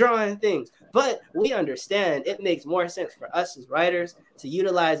good at drawing things. But we understand it makes more sense for us as writers to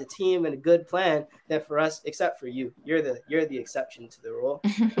utilize a team and a good plan than for us, except for you. You're the exception to the rule.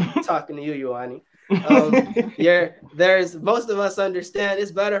 I'm talking to you, Yoani. There's most of us understand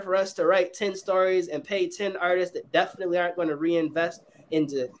it's better for us to write 10 stories and pay 10 artists that definitely aren't going to reinvest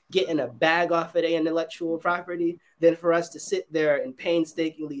into getting a bag off of their intellectual property than for us to sit there and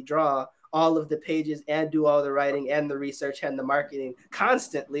painstakingly draw all of the pages and do all the writing and the research and the marketing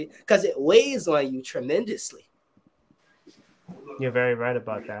constantly, because it weighs on you tremendously. You're very right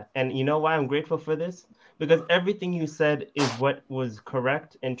about that. And you know why I'm grateful for this? Because everything you said is what was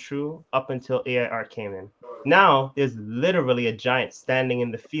correct and true up until AI art came in. Now there's literally a giant standing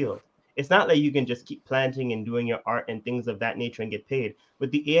in the field. It's not like you can just keep planting and doing your art and things of that nature and get paid. With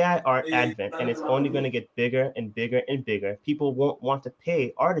the AI art advent, and it's only going to get bigger and bigger and bigger, people won't want to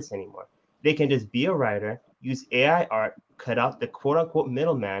pay artists anymore. They can just be a writer, use AI art, cut out the quote-unquote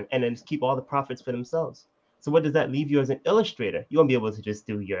middleman, and then just keep all the profits for themselves. So what does that leave you as an illustrator? You won't be able to just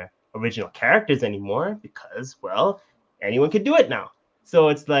do your original characters anymore because, well, anyone can do it now. So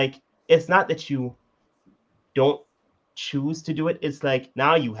it's like, it's not that you don't choose to do it. It's like,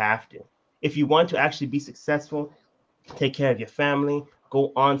 now you have to. If you want to actually be successful, take care of your family,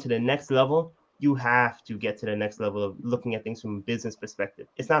 go on to the next level, you have to get to the next level of looking at things from a business perspective.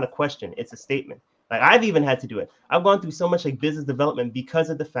 It's not a question, it's a statement. Like, I've even had to do it. I've gone through so much like business development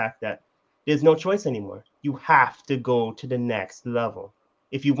because of the fact that there's no choice anymore. You have to go to the next level.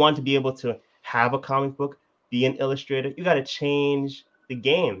 If you want to be able to have a comic book, be an illustrator, you got to change the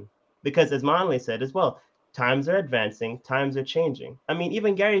game. Because as Manley said as well, times are advancing, times are changing. I mean,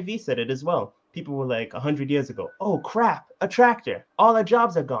 even Gary Vee said it as well. People were like 100 years ago, oh crap, a tractor, all our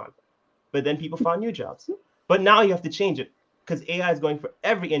jobs are gone. But then people found new jobs. But now you have to change it because AI is going for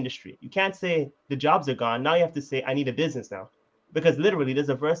every industry. You can't say the jobs are gone. Now you have to say, I need a business now. Because literally there's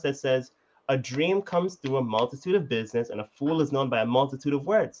a verse that says, a dream comes through a multitude of business and a fool is known by a multitude of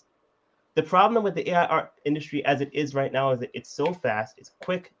words. The problem with the AI art industry as it is right now is that it's so fast, it's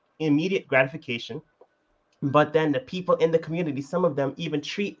quick, immediate gratification. But then the people in the community, some of them even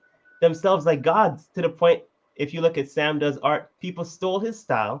treat themselves like gods to the point, if you look at Sam Does Art, people stole his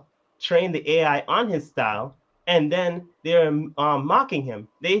style, trained the AI on his style, and then they're mocking him.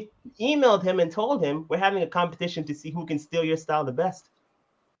 They emailed him and told him, we're having a competition to see who can steal your style the best.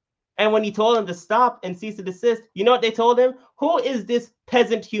 And when he told them to stop and cease to desist, you know what they told him? Who is this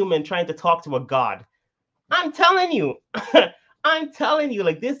peasant human trying to talk to a god? I'm telling you. I'm telling you,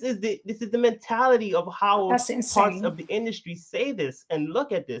 like, this is the mentality of how parts of the industry say this and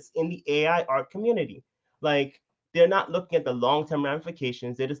look at this in the AI art community. Like, they're not looking at the long-term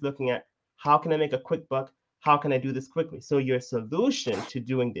ramifications. They're just looking at how can I make a quick buck? how can I do this quickly? So your solution to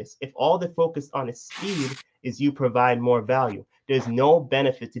doing this, if all the focus on is speed, is you provide more value. There's no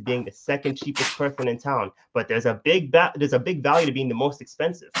benefit to being the second cheapest person in town, but there's a big value to being the most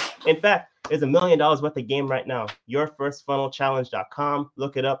expensive. In fact, there's $1 million worth of game right now. Yourfirstfunnelchallenge.com.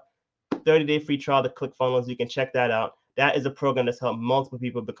 Look it up. 30-day free trial to ClickFunnels. You can check that out. That is a program that's helped multiple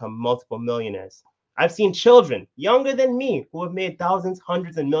people become multiple millionaires. I've seen children younger than me who have made thousands,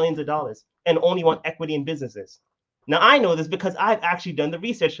 hundreds, and millions of dollars and only want equity in businesses. Now, I know this because I've actually done the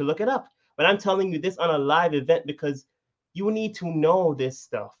research to look it up, but I'm telling you this on a live event because you need to know this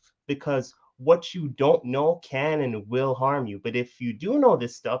stuff, because what you don't know can and will harm you. But if you do know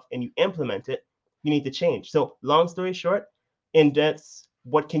this stuff and you implement it, you need to change. So long story short, in depth,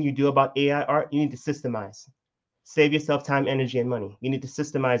 what can you do about AI art? You need to systemize. Save yourself time, energy, and money. You need to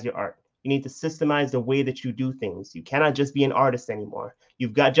systemize your art. You need to systemize the way that you do things. You cannot just be an artist anymore.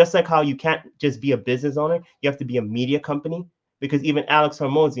 You've got, just like how you can't just be a business owner, you have to be a media company, because even Alex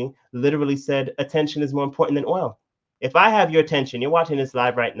Hormozi literally said attention is more important than oil. If I have your attention, you're watching this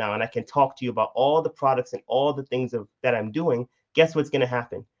live right now, and I can talk to you about all the products and all the things that I'm doing, guess what's going to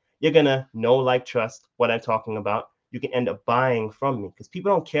happen? You're going to know, like, trust what I'm talking about. You can end up buying from me because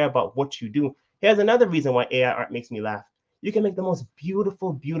people don't care about what you do. Here's another reason why AI art makes me laugh. You can make the most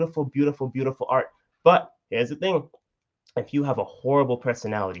beautiful, beautiful, beautiful, beautiful art. But here's the thing. If you have a horrible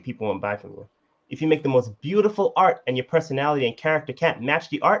personality, people won't buy from you. If you make the most beautiful art and your personality and character can't match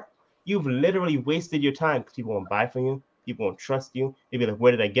the art, you've literally wasted your time because people won't buy from you. People won't trust you. They'll be like,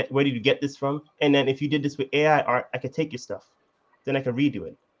 where did you get this from? And then if you did this with AI art, I could take your stuff. Then I could redo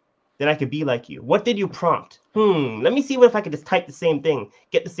it. Then I could be like you. What did you prompt? Let me see what if I could just type the same thing,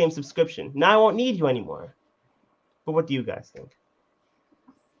 get the same subscription. Now I won't need you anymore. But what do you guys think?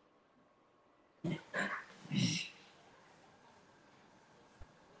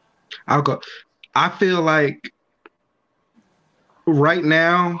 I'll go. I feel like right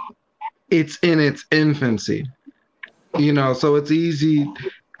now it's in its infancy, so it's easy.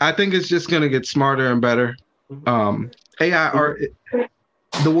 I think it's just going to get smarter and better. AI art,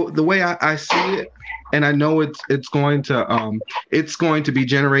 the way I see it, and I know it's going to be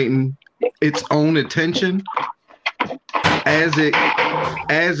generating its own attention as it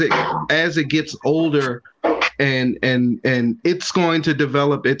gets older, and it's going to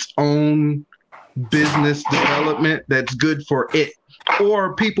develop its own business development that's good for it,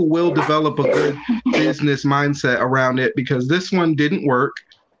 or people will develop a good business mindset around it, because this one didn't work,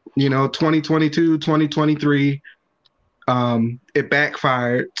 2022, 2023, it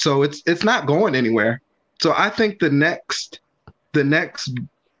backfired, so it's not going anywhere. So I think the next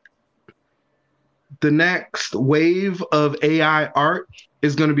wave of AI art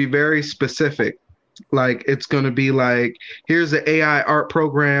is going to be very specific. Like, it's going to be like, here's an AI art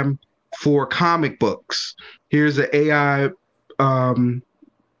program for comic books. Here's an AI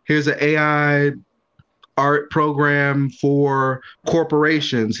art program for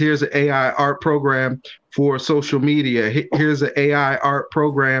corporations. Here's an AI art program for social media. Here's an AI art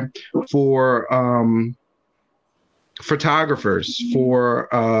program for photographers, for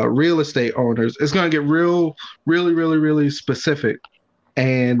real estate owners. It's going to get really, really specific.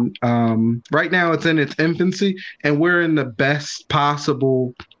 And right now it's in its infancy, and we're in the best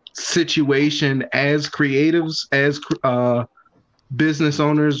possible situation as creatives, as business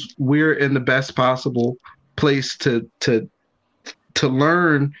owners. We're in the best possible place to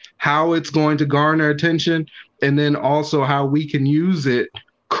learn how it's going to garner attention, and then also how we can use it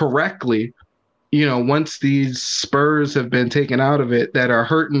correctly, once these spurs have been taken out of it that are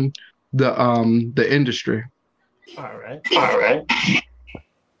hurting the industry. All right.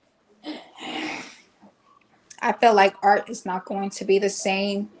 I feel like art is not going to be the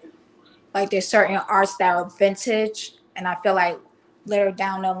same. Like, there's certain arts that are vintage, and I feel like later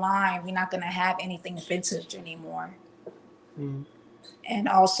down the line we're not going to have anything vintage anymore. And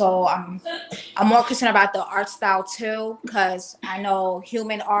also I'm more concerned about the art style too, because I know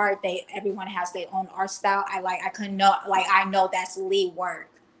human art, everyone has their own art style. I know that's Lee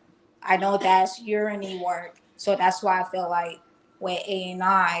work, I know that's Urini work, so that's why I feel like with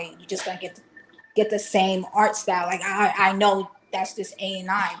AI you're just gonna get the same art style. Like, I know that's just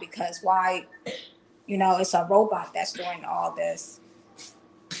AI, because why, it's a robot that's doing all this.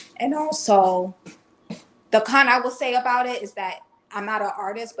 And also, the con I would say about it is that I'm not an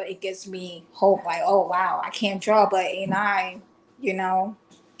artist, but it gives me hope. Like, oh wow, I can't draw, but AI,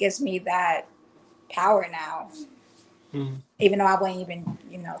 gives me that power now. Even though I wouldn't even,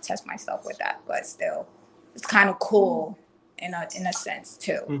 test myself with that, but still, it's kind of cool in a sense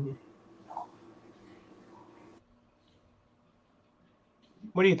too.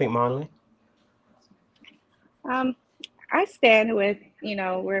 What do you think, Monley? Um, I stand with,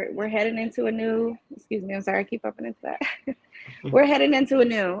 we're heading into a new, excuse me, I'm sorry, I keep upping into that. We're heading into a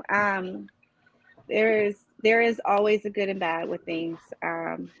new. There is always a good and bad with things.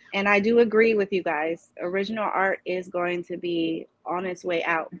 And I do agree with you guys. Original art is going to be on its way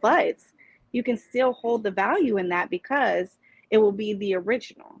out, but you can still hold the value in that because it will be the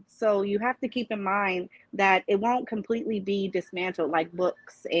original. So you have to keep in mind that it won't completely be dismantled like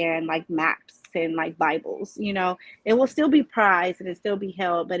books and like maps and like Bibles. It will still be prized and it still be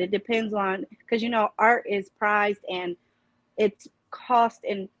held, but it depends on, because art is prized and its cost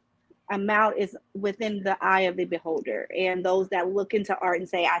and amount is within the eye of the beholder, and those that look into art and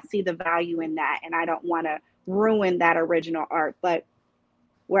say, I see the value in that and I don't want to ruin that original art. But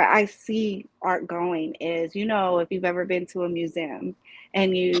where I see art going is, if you've ever been to a museum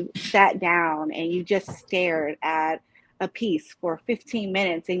and you sat down and you just stared at a piece for 15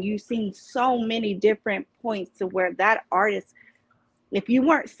 minutes and you've seen so many different points to where that artist, if you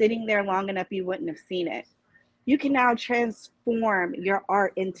weren't sitting there long enough, you wouldn't have seen it. You can now transform your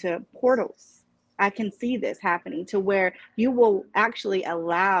art into portals. I can see this happening to where you will actually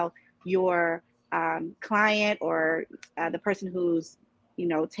allow your client or the person who's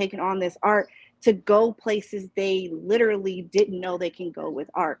taking on this art to go places they literally didn't know they can go with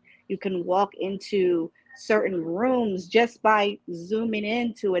art. You can walk into certain rooms just by zooming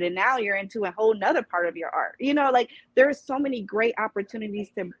into it, and now you're into a whole nother part of your art. Like there's so many great opportunities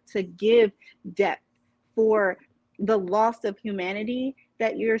to give depth for the loss of humanity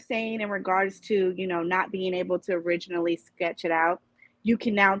that you're saying in regards to, not being able to originally sketch it out. You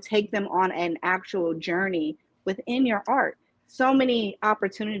can now take them on an actual journey within your art. So many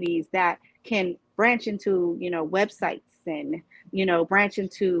opportunities that can branch into, websites and, branch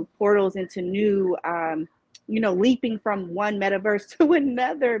into portals into new, leaping from one metaverse to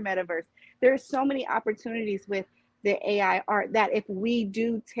another metaverse. There's so many opportunities with the AI art that if we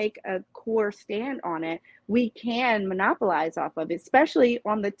do take a core stand on it, we can monopolize off of it, especially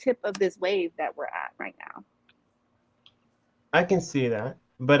on the tip of this wave that we're at right now. I can see that,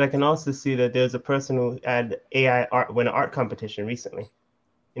 but I can also see that there's a person who had AI art win an art competition recently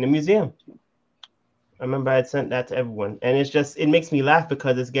in a museum. I remember I had sent that to everyone, and it makes me laugh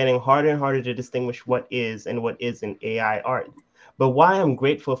because it's getting harder and harder to distinguish what is and what isn't AI art. But why I'm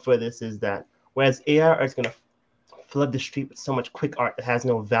grateful for this is that whereas AI art is going to flood the street with so much quick art that has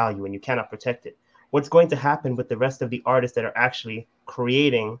no value and you cannot protect it, what's going to happen with the rest of the artists that are actually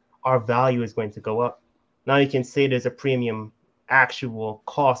creating, our value is going to go up. Now you can say there's a premium actual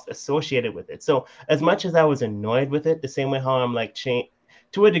cost associated with it. So as much as I was annoyed with it, the same way how I'm like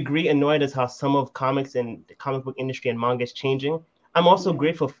to a degree annoyed as how some of comics and the comic book industry and manga is changing, I'm also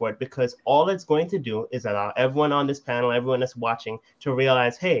grateful for it because all it's going to do is allow everyone on this panel, everyone that's watching, to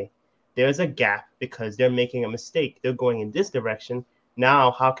realize, hey, there's a gap because they're making a mistake. They're going in this direction.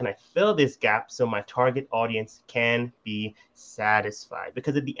 Now, how can I fill this gap so my target audience can be satisfied?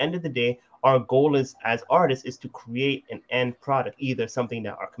 Because at the end of the day, our goal is as artists is to create an end product, either something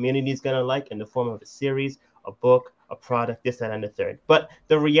that our community is going to like in the form of a series, a book, a product, this, that, and the third. But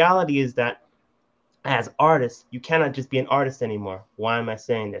the reality is that as artists, you cannot just be an artist anymore. Why am I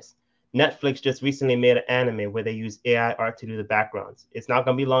saying this? Netflix just recently made an anime where they use AI art to do the backgrounds. It's not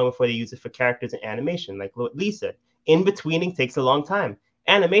going to be long before they use it for characters and animation, like Lisa. In betweening takes a long time.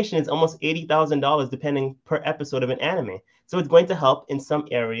 Animation is almost $80,000 depending per episode of an anime. So it's going to help in some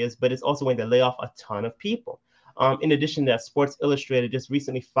areas, but it's also going to lay off a ton of people. In addition to that, Sports Illustrated just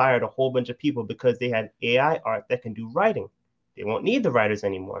recently fired a whole bunch of people because they had AI art that can do writing. They won't need the writers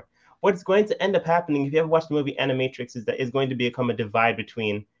anymore. What's going to end up happening, if you ever watched the movie Animatrix, is that it's going to become a divide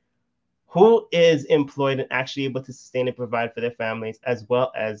between who is employed and actually able to sustain and provide for their families, as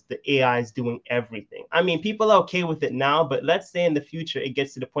well as the AIs doing everything. I mean, people are okay with it now, but let's say in the future it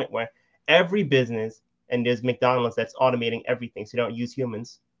gets to the point where every business, and there's McDonald's that's automating everything, so they don't use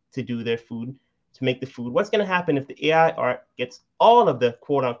humans to do their food, to make the food. What's going to happen if the AI art gets all of the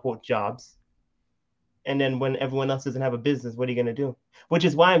quote unquote jobs? And then when everyone else doesn't have a business, what are you going to do? Which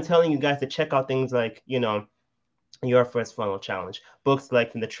is why I'm telling you guys to check out things like, Your First Funnel Challenge, books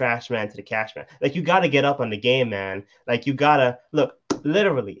like From the Trash Man to the Cash Man. Like, you got to get up on the game, man. Like, you got to look,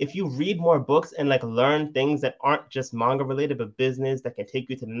 literally, if you read more books and like learn things that aren't just manga related, but business that can take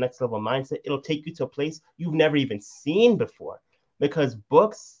you to the next level mindset, it'll take you to a place you've never even seen before. Because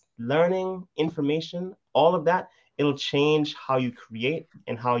books, learning, information, all of that, it'll change how you create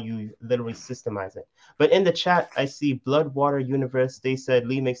and how you literally systemize it. But in the chat, I see Bloodwater Universe. They said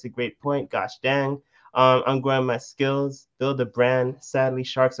Lee makes a great point. Gosh dang. I'm growing my skills, build a brand. Sadly,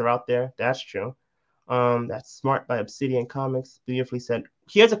 sharks are out there. That's true. That's Smart by Obsidian Comics. Beautifully said.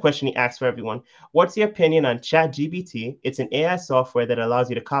 Here's a question he asked for everyone. What's your opinion on ChatGPT? It's an AI software that allows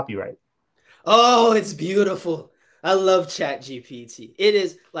you to copyright. Oh, it's beautiful. I love ChatGPT. It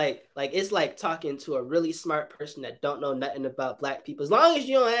is it's like talking to a really smart person that don't know nothing about black people. As long as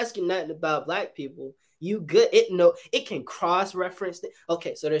you don't ask him nothing about black people, you good. It can cross-reference.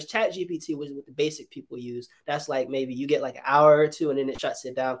 Okay, so there's ChatGPT, which is what the basic people use. That's like maybe you get like an hour or two and then it shuts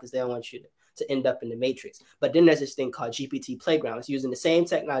it down because they don't want you to end up in the matrix. But then there's this thing called GPT Playground. It's using the same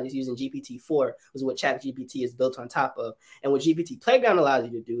technology as using GPT-4, was what ChatGPT is built on top of. And what GPT Playground allows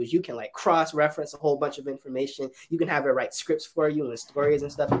you to do is you can like cross-reference a whole bunch of information. You can have it write scripts for you and stories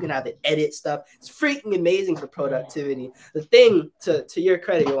and stuff. You can have it edit stuff. It's freaking amazing for productivity. The thing, to your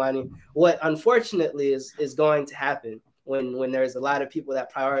credit, Yoani, what unfortunately is going to happen when there's a lot of people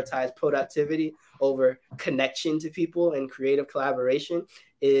that prioritize productivity over connection to people and creative collaboration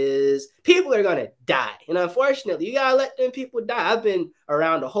is people are going to die. And unfortunately, you got to let them people die. I've been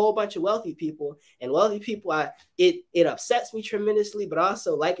around a whole bunch of wealthy people, and wealthy people, it upsets me tremendously, but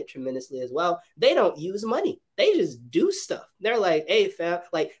also like it tremendously as well. They don't use money. They just do stuff. They're like, hey, fam,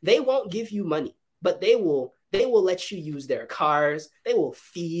 like they won't give you money, but they will let you use their cars. They will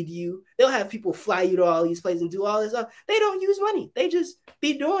feed you. They'll have people fly you to all these places and do all this stuff. They don't use money. They just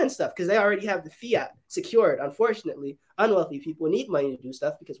be doing stuff because they already have the fiat secured. Unfortunately, unwealthy people need money to do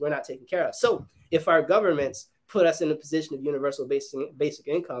stuff because we're not taken care of. So if our governments put us in a position of universal basic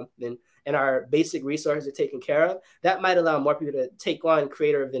income, then and our basic resources are taken care of, that might allow more people to take on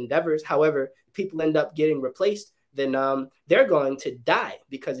creative endeavors. However, people end up getting replaced, then they're going to die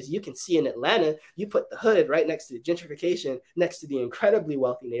because as you can see in Atlanta, you put the hood right next to the gentrification, next to the incredibly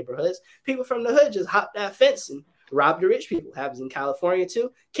wealthy neighborhoods. People from the hood just hop that fence and rob the rich people. Happens in California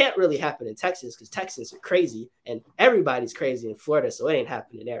too. Can't really happen in Texas because Texans are crazy and everybody's crazy in Florida, so it ain't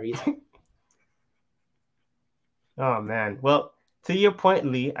happening there either. Oh man. Well, to your point,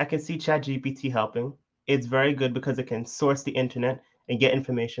 Lee, I can see ChatGPT helping. It's very good because it can source the internet and get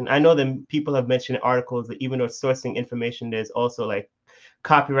information. I know that people have mentioned in articles that even though it's sourcing information, there's also like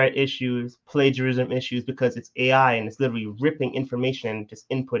copyright issues, plagiarism issues because it's AI and it's literally ripping information and just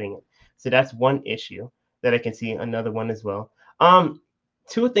inputting it. So that's one issue that I can see. Another one as well.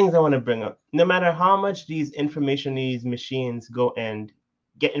 Two things I want to bring up. No matter how much these machines go and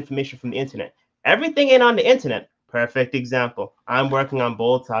get information from the internet, everything ain't on the internet. Perfect example. I'm working on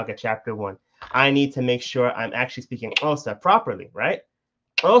Bold Saga Chapter 1. I need to make sure I'm actually speaking Xhosa properly, right?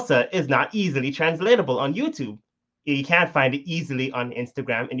 Xhosa is not easily translatable on YouTube. You can't find it easily on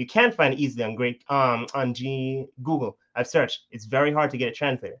Instagram, and you can't find it easily on Google. I've searched. It's very hard to get it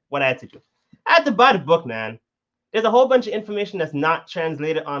translated. What I had to do, I had to buy the book, man. There's a whole bunch of information that's not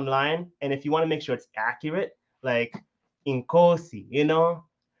translated online, and if you want to make sure it's accurate, like Nkosi,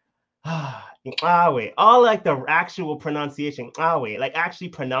 all like the actual pronunciation, like actually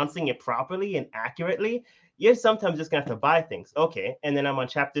pronouncing it properly and accurately, you're sometimes just gonna have to buy things. Okay, and then I'm on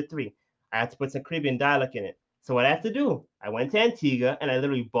chapter 3. I had to put some Caribbean dialect in it. So what I had to do, I went to Antigua and I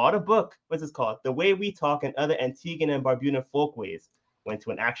literally bought a book. What's this called? The Way We Talk and Other Antiguan and Barbudan Folkways. Went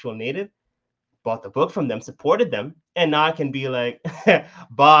to an actual native, bought the book from them, supported them, and now I can be like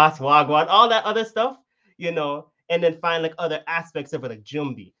boss, wagwan, all that other stuff, and then find like other aspects of it, like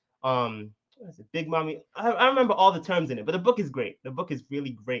Jumbi. What is it? Big Mommy. I remember all the terms in it, but the book is great. The book is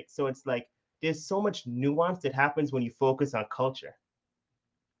really great. So it's like there's so much nuance that happens when you focus on culture.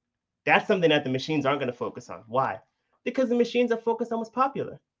 That's something that the machines aren't going to focus on. Why? Because the machines are focused on what's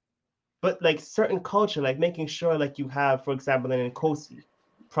popular. But like certain culture, like making sure like you have, for example, an Nkosi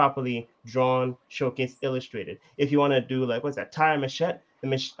properly drawn, showcased, illustrated. If you want to do like, what's that? Tire Machete,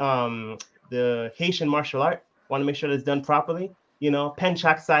 the Haitian martial art, want to make sure that's done properly.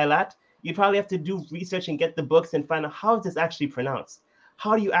 Penchak Silat, you probably have to do research and get the books and find out how is this actually pronounced.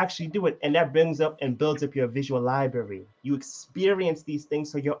 How do you actually do it? And that brings up and builds up your visual library. You experience these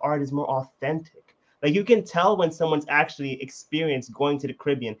things so your art is more authentic. Like you can tell when someone's actually experienced going to the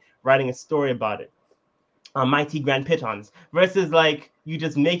Caribbean, writing a story about it. Mighty Grand Pitons versus like you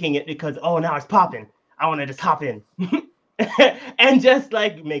just making it because, oh, now it's popping. I want to just hop in. And just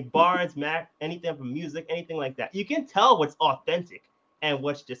like make bars, anything from music, anything like that. You can tell what's authentic and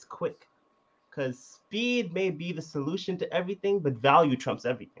what's just quick. Because speed may be the solution to everything, but value trumps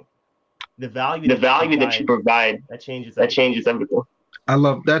everything. The value that you provide that changes everything. I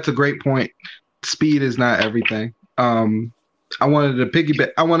love that's a great point. Speed is not everything. I wanted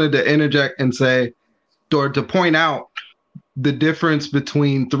to interject and say, or to point out the difference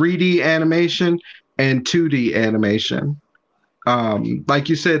between 3D animation and 2D animation. Like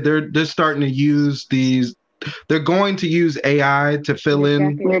you said, they're starting to use these. They're going to use AI to fill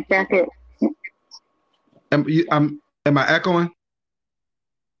in. Am I echoing?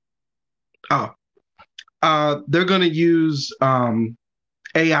 Oh, they're going to use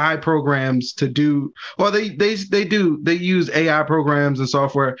AI programs to do. Well, they use AI programs and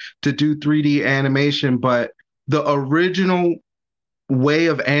software to do 3D animation, but the original way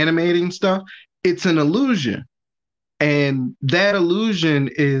of animating stuff, it's an illusion, and that illusion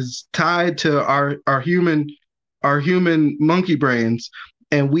is tied to our human monkey brains,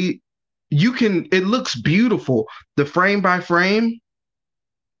 and it looks beautiful. The frame by frame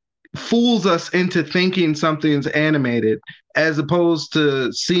fools us into thinking something's animated as opposed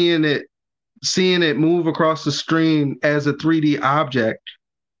to seeing it move across the screen as a 3D object.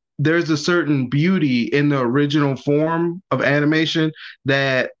 There's a certain beauty in the original form of animation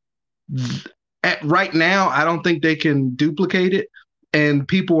that right now I don't think they can duplicate it, and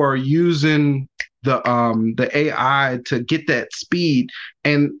people are using the AI to get that speed,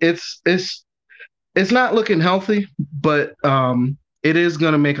 and it's not looking healthy, but it is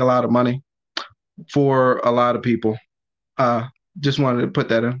going to make a lot of money for a lot of people. Uh, just wanted to put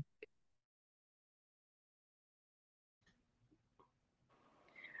that in.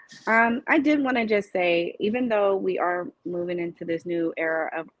 I did want to just say, even though we are moving into this new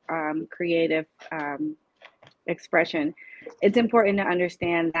era of creative expression, it's important to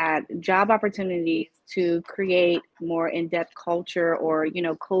understand that job opportunities to create more in-depth culture or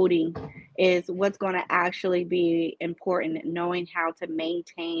coding is what's going to actually be important, knowing how to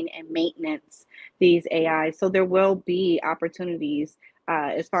maintain and maintenance these AI. So there will be opportunities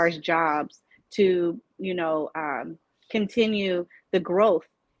as far as jobs to continue the growth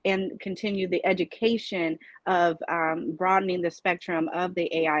and continue the education of broadening the spectrum of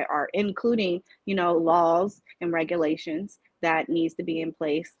the AI art, including laws and regulations that needs to be in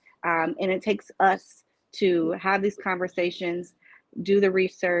place. And it takes us to have these conversations, do the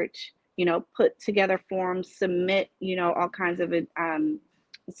research, put together forms, submit, all kinds of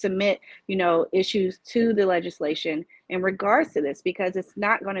submit, issues to the legislation in regards to this, because it's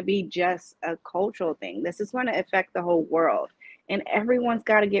not going to be just a cultural thing. This is going to affect the whole world, and everyone's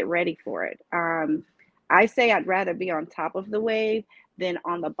got to get ready for it. I say I'd rather be on top of the wave than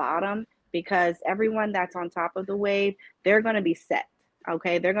on the bottom, because everyone that's on top of the wave, they're going to be set.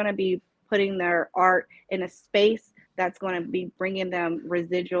 Okay, they're going to be putting their art in a space that's going to be bringing them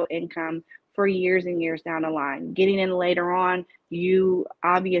residual income for years and years down the line. Getting in later on,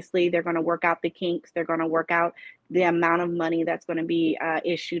 they're going to work out the kinks. They're going to work out the amount of money that's going to be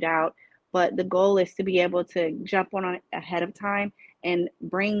issued out. But the goal is to be able to jump on it ahead of time and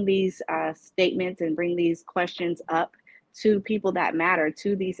bring these statements and bring these questions up to people that matter,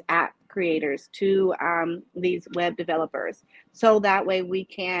 to these app creators, to these web developers. So that way we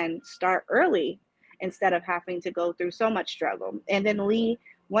can start early instead of having to go through so much struggle. And then Lee,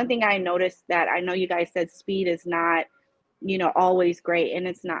 one thing I noticed, that I know you guys said speed is not always great, and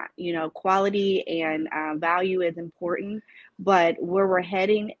it's not. Quality and value is important, but where we're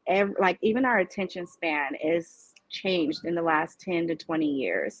heading, like even our attention span is changed in the last 10 to 20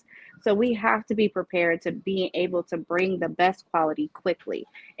 years. So we have to be prepared to be able to bring the best quality quickly.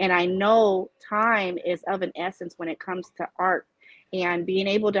 And I know time is of an essence when it comes to art, and being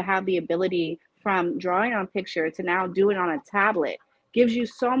able to have the ability from drawing on picture to now doing on a tablet gives you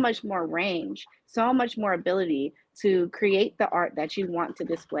so much more range, so much more ability to create the art that you want to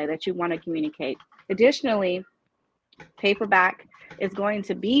display, that you want to communicate. Additionally, paperback is going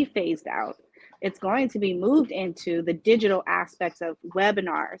to be phased out. It's going to be moved into the digital aspects of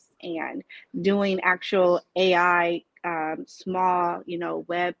webinars and doing actual AI small,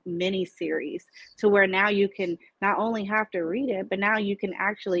 web mini series, to where now you can not only have to read it, but now you can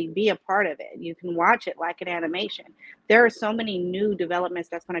actually be a part of it. You can watch it like an animation. There are so many new developments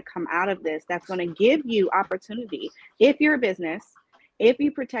that's going to come out of this, that's going to give you opportunity if you're a business, if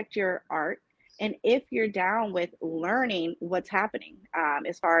you protect your art, and if you're down with learning what's happening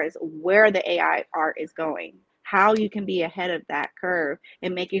as far as where the AI art is going, how you can be ahead of that curve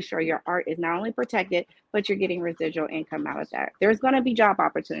and making sure your art is not only protected, but you're getting residual income out of that. There's going to be job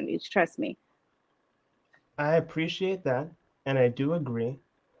opportunities, trust me. I appreciate that, and I do agree.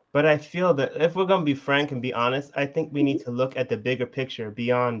 But I feel that if we're going to be frank and be honest, I think we need to look at the bigger picture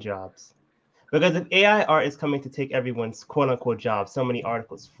beyond jobs. Because if AI art is coming to take everyone's quote unquote jobs, so many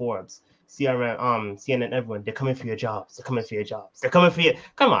articles, Forbes, CNN, everyone, they're coming for your jobs. They're coming for your jobs. They're coming for you.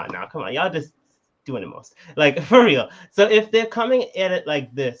 Come on now, come on. Y'all just doing the most. Like, for real. So if they're coming at it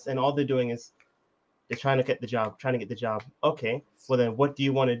like this and all they're doing is they're trying to get the job, okay, well then what do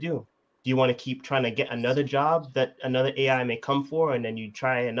you want to do? Do you want to keep trying to get another job that another AI may come for, and then you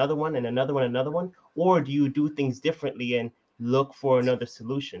try another one and another one, or do you do things differently and look for another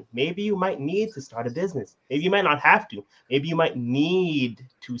solution. Maybe you might need to start a business. Maybe you might not have to. Maybe you might need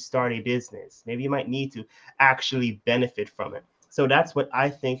to start a business. Maybe you might need to actually benefit from it. So that's what I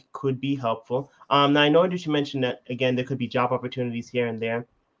think could be helpful. Now I know that you mentioned that again, there could be job opportunities here and there.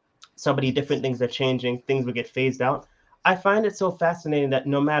 So many different things are changing. Things will get phased out. I find it so fascinating that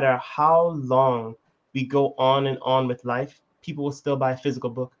no matter how long we go on and on with life, people will still buy a physical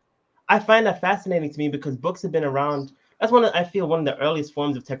book. I find that fascinating to me because books have been around. That's I feel one of the earliest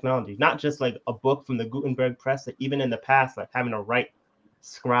forms of technology, not just like a book from the Gutenberg press, but even in the past, like having a write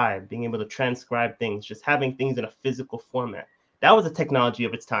scribe, being able to transcribe things, just having things in a physical format. That was a technology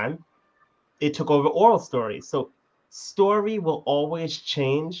of its time. It took over oral stories. So story will always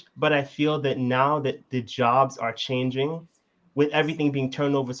change, but I feel that now that the jobs are changing with everything being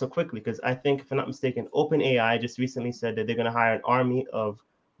turned over so quickly, because I think, if I'm not mistaken, OpenAI just recently said that they're going to hire an army of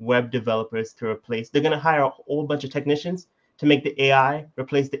web developers to replace, they're going to hire a whole bunch of technicians to make the AI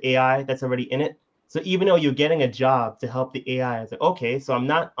replace the AI that's already in it. So even though you're getting a job to help the AI, it's like, okay, so I'm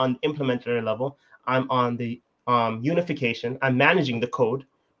not on the implementer level, I'm on the unification, I'm managing the code.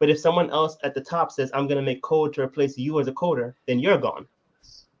 But if someone else at the top says, I'm going to make code to replace you as a coder, then you're gone.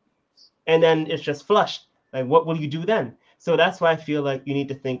 And then it's just flushed. Like, what will you do then? So that's why I feel like you need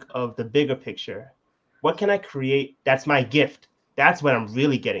to think of the bigger picture. What can I create? That's my gift. That's what I'm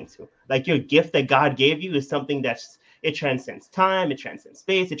really getting to. Like, your gift that God gave you is something it transcends time, it transcends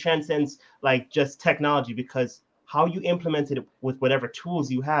space, it transcends like just technology, because how you implement it with whatever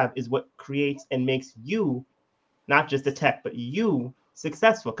tools you have is what creates and makes you, not just the tech, but you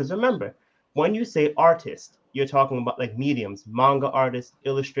successful. Because remember, when you say artist, you're talking about like mediums, manga artist,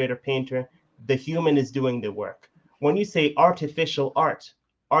 illustrator, painter. The human is doing the work. When you say artificial art,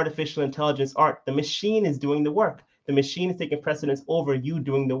 artificial intelligence art, the machine is doing the work. The machine is taking precedence over you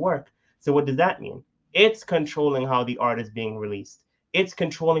doing the work. So what does that mean? It's controlling how the art is being released. It's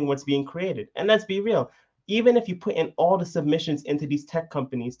controlling what's being created. And let's be real, even if you put in all the submissions into these tech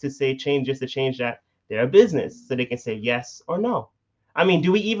companies to say change this, to change that, they're a business, so they can say yes or no. I mean,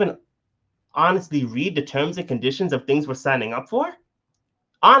 do we even honestly read the terms and conditions of things we're signing up for?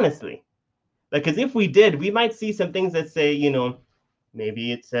 Honestly. Like, because if we did, we might see some things that say,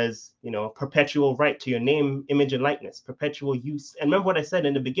 maybe it says, perpetual right to your name, image, and likeness, perpetual use. And remember what I said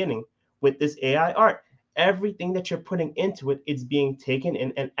in the beginning with this AI art, everything that you're putting into it, it's being taken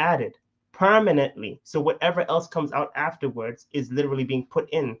in and added permanently. So whatever else comes out afterwards is literally being put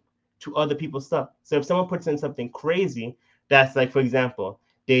in to other people's stuff. So if someone puts in something crazy, that's like, for example,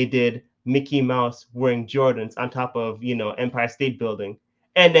 they did Mickey Mouse wearing Jordans on top of, Empire State Building.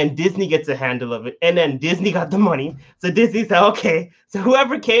 And then Disney gets a handle of it. And then Disney got the money. So Disney said, okay, so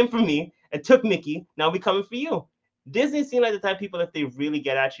whoever came for me and took Mickey, now we coming for you. Disney seemed like the type of people, if they really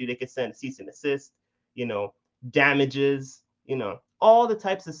get at you, they could send cease and assist, damages, all the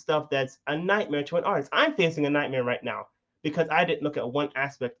types of stuff that's a nightmare to an artist. I'm facing a nightmare right now because I didn't look at one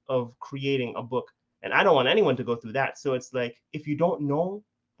aspect of creating a book. And I don't want anyone to go through that. So it's like, if you don't know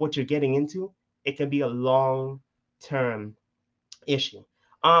what you're getting into, it can be a long-term issue.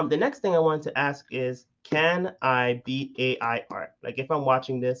 The next thing I wanted to ask is, can I beat AI art? Like, if I'm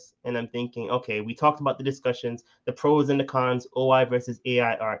watching this and I'm thinking, okay, we talked about the discussions, the pros and the cons, OI versus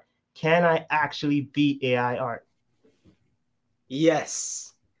AI art. Can I actually beat AI art?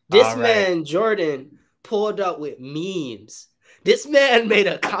 Yes. This man, Jordan, pulled up with memes. This man made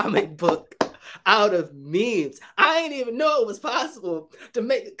a comic book out of memes. I didn't even know it was possible to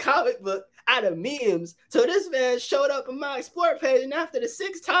make a comic book out of memes. So this man showed up on my Explore page, and after the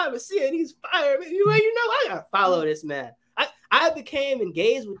 6th time of seeing these fire, I gotta follow this man. I became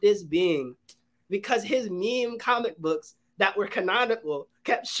engaged with this being because his meme comic books that were canonical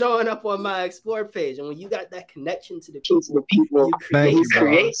kept showing up on my Explore page. And when you got that connection to the people, you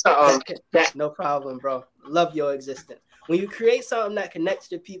create something that no problem, bro. Love your existence. When you create something that connects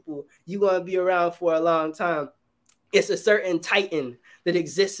to people, you're going to be around for a long time. It's a certain titan that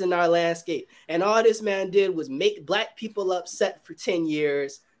exists in our landscape. And all this man did was make Black people upset for 10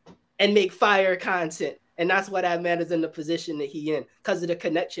 years and make fire content. And that's why that man is in the position that he in, because of the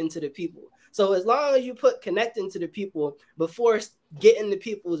connection to the people. So as long as you put connecting to the people before getting the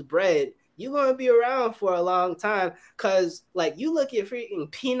people's bread, you're going to be around for a long time. Because, like, you look at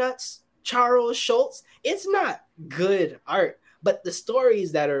freaking Peanuts, Charles Schultz, it's not good art, but the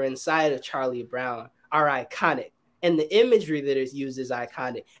stories that are inside of Charlie Brown are iconic. And the imagery that is used is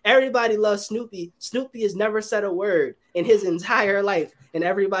iconic. Everybody loves Snoopy. Snoopy has never said a word in his entire life. And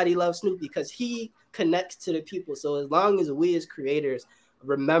everybody loves Snoopy because he connects to the people. So as long as we as creators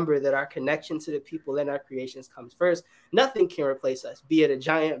remember that our connection to the people and our creations comes first, nothing can replace us, be it a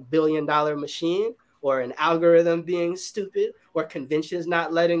giant $1 billion machine or an algorithm being stupid, or conventions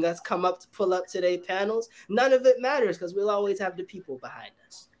not letting us come up to pull up to their panels. None of it matters because we'll always have the people behind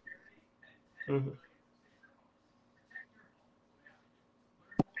us. Mm-hmm.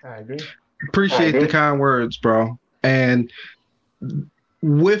 I agree. Appreciate the kind words, bro. And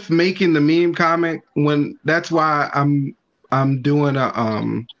with making the meme comic, when that's why I'm doing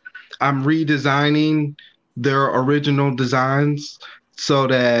I'm redesigning their original designs so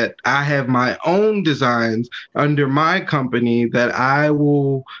that I have my own designs under my company that I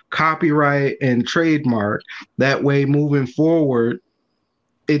will copyright and trademark. That way, moving forward,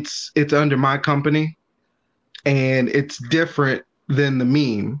 it's under my company and it's different than the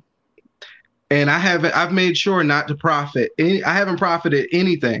meme. And I've made sure not to profit. I haven't profited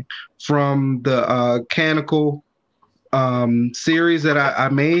anything from the Canonical series that I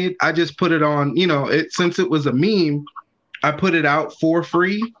made. I just put it on, since it was a meme, I put it out for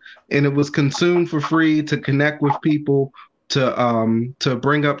free and it was consumed for free to connect with people, to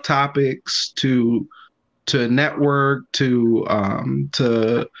bring up topics, to network, to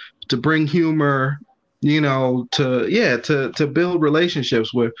bring humor, to build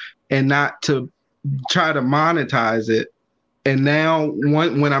relationships with, and not to try to monetize it. And now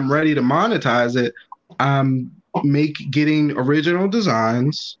when I'm ready to monetize it, I'm getting original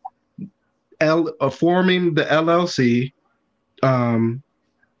designs, forming the LLC,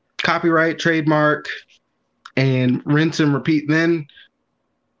 copyright, trademark, and rinse and repeat. Then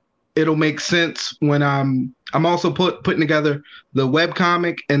it'll make sense when I'm also putting together the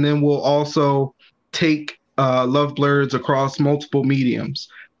webcomic, and then we'll also take Love Blurs across multiple mediums.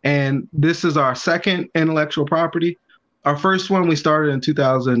 And this is our second intellectual property. Our first one we started in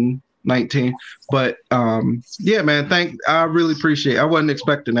 2019. But yeah, man, I really appreciate it. I wasn't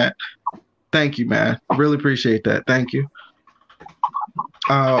expecting that. Thank you, man. Really appreciate that. Thank you.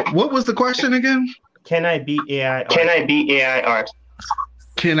 What was the question again? Can I be AI art? Can I be AI art?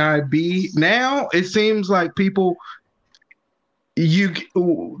 Can I be now? It seems like people,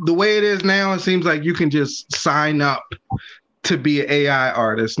 the way it is now, it seems like you can just sign up to be an AI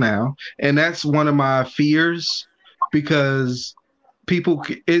artist now. And that's one of my fears, because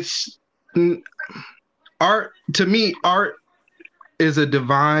art, to me, art is a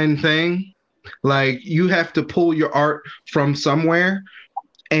divine thing. Like, you have to pull your art from somewhere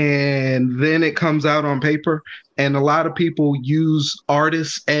and then it comes out on paper. And a lot of people use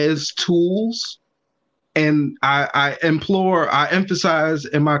artists as tools. And I emphasize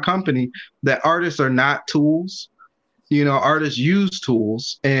in my company that artists are not tools. Artists use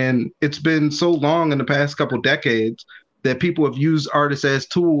tools. And it's been so long in the past couple decades that people have used artists as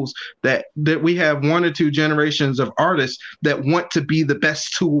tools that we have one or two generations of artists that want to be the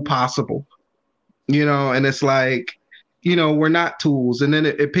best tool possible. And it's like, we're not tools. And then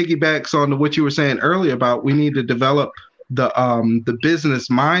it piggybacks on to what you were saying earlier about we need to develop the business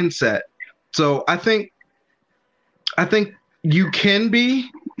mindset. So I think you can be,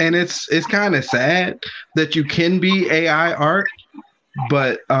 and it's kind of sad that you can be AI art,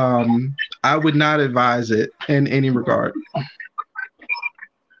 but I would not advise it in any regard.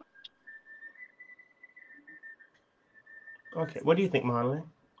 Okay, what do you think, Mahanle?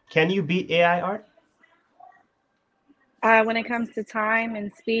 Can you beat AI art? When it comes to time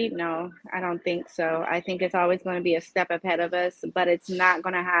and speed, no, I don't think so. I think it's always going to be a step ahead of us, but it's not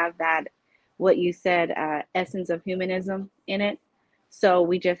going to have that, what you said, essence of humanism in it. So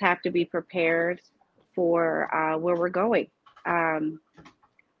we just have to be prepared for where we're going.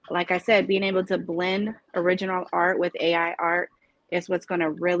 Like I said, being able to blend original art with AI art is what's going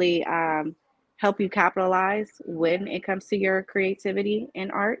to really help you capitalize when it comes to your creativity in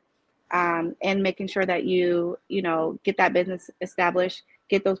art. And making sure that you get that business established,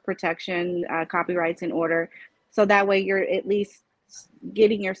 get those protection copyrights in order, so that way you're at least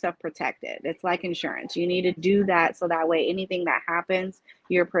getting yourself protected. It's like insurance. You need to do that so that way anything that happens,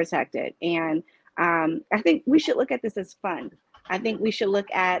 you're protected. And I think we should look at this as fun. I think we should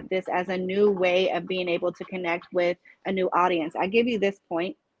look at this as a new way of being able to connect with a new audience. I give you this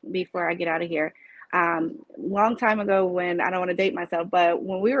point before I get out of here. Long time ago, when I don't want to date myself, but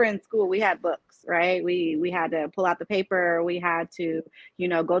when we were in school, we had books, right? We had to pull out the paper. We had to,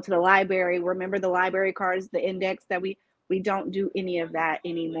 go to the library. Remember the library cards, the index that we don't do any of that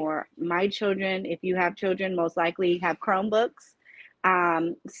anymore. My children, if you have children, most likely have Chromebooks.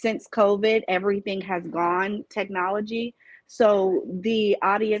 Since COVID, everything has gone technology. So the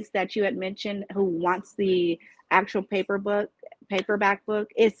audience that you had mentioned who wants the actual paperback book,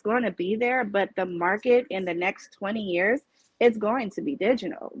 it's going to be there, but the market in the next 20 years is going to be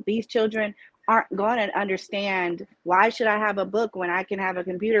digital. These children aren't going to understand, why should I have a book when I can have a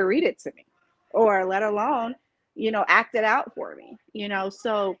computer read it to me? or let alone, act it out for me,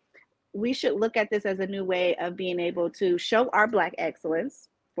 So we should look at this as a new way of being able to show our Black excellence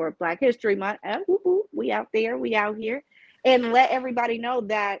for Black History Month. We out there, we out here, and let everybody know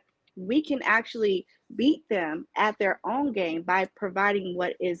that we can actually beat them at their own game by providing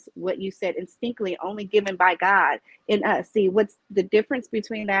what you said instinctively only given by God in us. See, what's the difference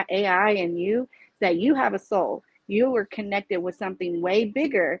between that AI and you? Is that you have a soul. You were connected with something way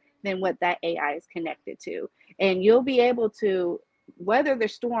bigger than what that AI is connected to. And you'll be able to weather the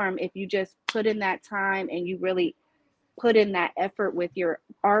storm if you just put in that time and you really put in that effort with your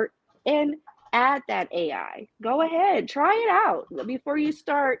art and add that AI. Go ahead, try it out before you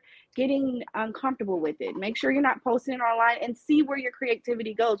start getting uncomfortable with it. Make sure you're not posting it online and see where your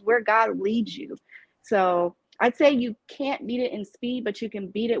creativity goes, where God leads you. So I'd say you can't beat it in speed, but you can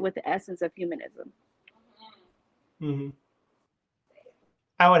beat it with the essence of humanism. Mm-hmm.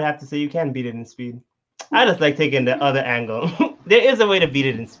 I would have to say you can beat it in speed. I just like taking the other angle. There is a way to beat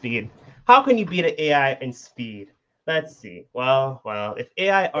it in speed. How can you beat an AI in speed? Let's see. Well, if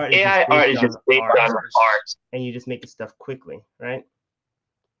AI art is just based on art and you just make the stuff quickly, right?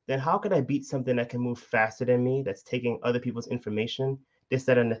 Then how could I beat something that can move faster than me, that's taking other people's information, this,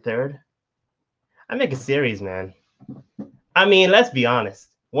 that, and the third? I make a series, man. I mean, let's be honest.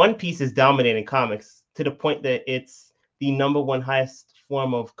 One Piece is dominating comics to the point that it's the #1 highest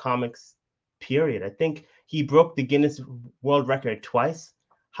form of comics, period. I think he broke the Guinness World Record twice,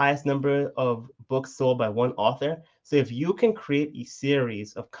 highest number of books sold by one author. So if you can create a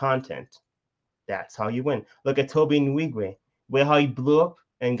series of content, that's how you win. Look at Toby Nwigwe, where how he blew up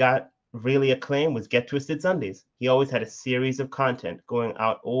and got really acclaimed was Get Twisted Sundays. He always had a series of content going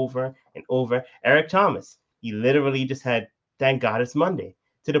out over and over. Eric Thomas, he literally just had Thank God It's Monday,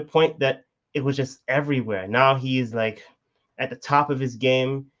 to the point that it was just everywhere. Now he's like at the top of his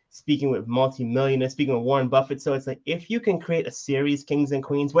game, speaking with multi-millionaires, speaking with Warren Buffett. So it's like, if you can create a series, Kings and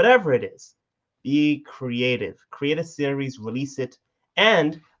Queens, whatever it is, be creative. Create a series, release it.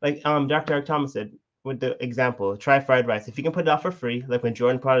 And like Dr. Eric Thomas said, with the example, try fried rice. If you can put it out for free, like when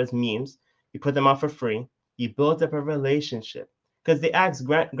Jordan brought his memes, you put them out for free, you build up a relationship. Because they asked,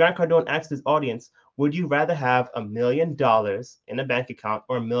 Grant Cardone asked his audience, would you rather have $1 million in a bank account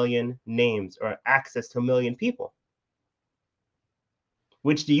or 1 million names or access to 1 million people?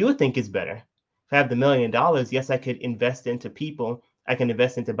 Which do you think is better? If I have the $1 million, yes, I could invest into people. I can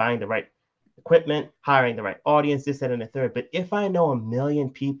invest into buying the right equipment, hiring the right audience, this, that, and the third. But if I know 1 million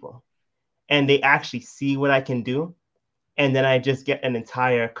people and they actually see what I can do, and then I just get an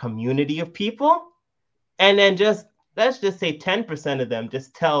entire community of people, and then let's just say 10% of them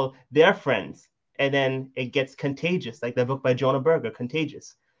just tell their friends, and then it gets contagious, like the book by Jonah Berger,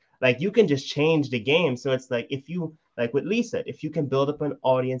 Contagious. Like, you can just change the game. So it's like, if you, like what Lee said, if you can build up an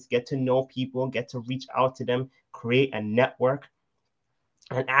audience, get to know people, get to reach out to them, create a network,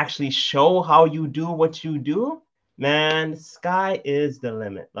 and actually show how you do what you do, man, sky is the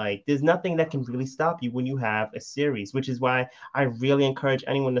limit. Like, there's nothing that can really stop you when you have a series, which is why I really encourage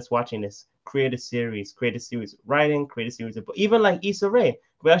anyone that's watching this, create a series of writing, create a series of books. Even like Issa Rae,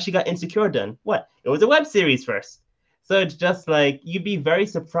 where she got Insecure done. What? It was a web series first. So it's just like, you'd be very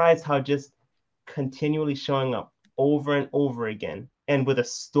surprised how just continually showing up over and over again, and with a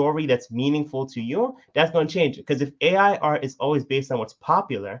story that's meaningful to you, that's going to change it. Because if AI art is always based on what's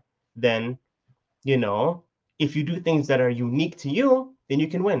popular, then, if you do things that are unique to you, then you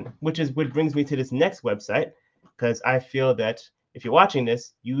can win. Which is what brings me to this next website, because I feel that if you're watching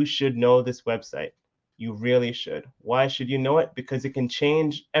this, you should know this website. You really should. Why should you know it? Because it can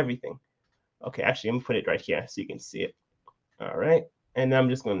change everything. Okay, actually, I'm going to put it right here so you can see it. All right. And I'm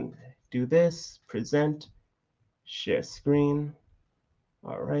just going to do this, present, share screen.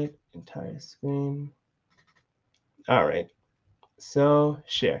 All right, entire screen. All right, so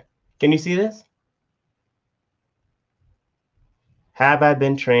share. Can you see this?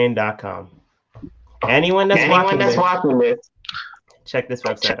 HaveIBeenTrained.com. Anyone that's watching this, check this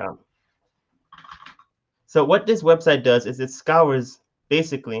website out. So what this website does is it scours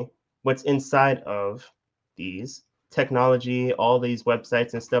basically what's inside of these technology, all these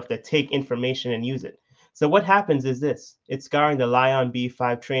websites and stuff that take information and use it. So what happens is this. It's scouring the Lion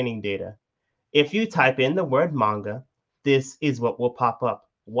B5 training data. If you type in the word manga, this is what will pop up.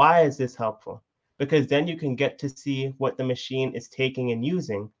 Why is this helpful? Because then you can get to see what the machine is taking and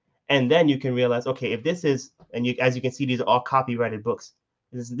using. And then you can realize, okay, if this is, and as you can see, these are all copyrighted books.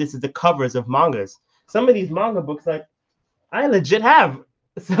 This is the covers of mangas. Some of these manga books, like, I legit have.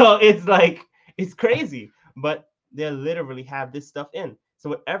 So it's like, it's crazy. But they literally have this stuff in. So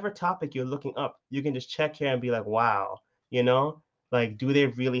whatever topic you're looking up, you can just check here and be like, wow, Like, do they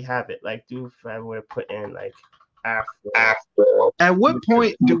really have it? Like, if I were to put in like after. At what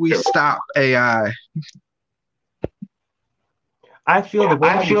point do we stop AI? I feel the way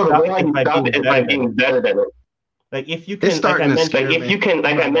how you stop it is by being better than it. better than it. Like if you It's can, like I starting to mentioned, scare If me. you can,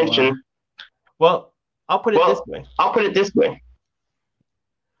 like I I'm not gonna lie. mentioned, well, I'll put it this way. I'll put it this way.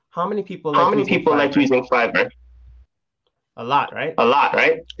 How many people How like many using people like Fiverr? using Fiverr? A lot, right? A lot,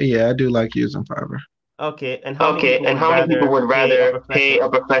 right? Yeah, I do like using Fiverr. Okay, and how many Okay, people and how many people would rather pay a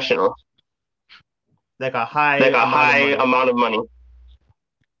professional like a high like a amount high of money? amount of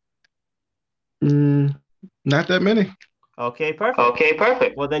money? Not that many. Okay, perfect. Okay,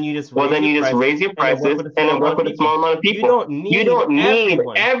 perfect. Well, then you just Well, then you just raise your prices and then work with a small amount of people. You don't need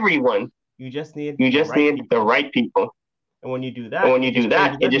everyone. You just need You just need people. the right people. And when you do that, And when you do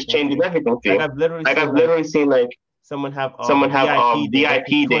that, it just changes everything for you. Like I've literally seen like someone have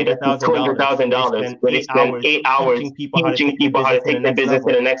VIP day that's $200,000, where they spend 8 hours teaching people how to take their business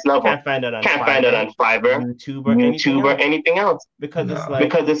to the next level. Can't find that on Fiverr, YouTube, or anything else. Because No.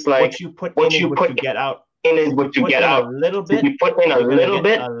 it's like what you put in is what you get out. If you put in a little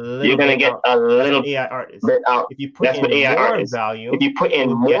bit, you're gonna get a little AI artist. bit out. If you put That's in what AI more art is. value, If you put in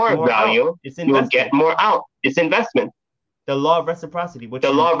more value, you will get more out. It's investment. The law of reciprocity. What The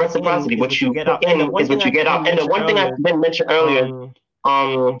you law of put reciprocity. in What is you get put out. in is what you get out. And the one thing I didn't mention earlier,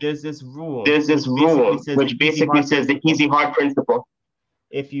 there's this rule. which basically says the easy hard principle.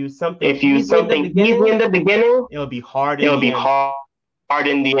 If you something easy in the beginning, it'll be hard in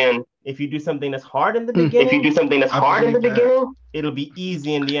the end. If you do something that's hard in the beginning, it'll be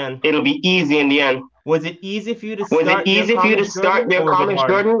easy in the end. Was it easy for you to start your comics,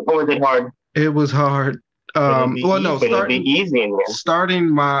 Jordan, or was it hard? It was hard. It'll be easy in the end.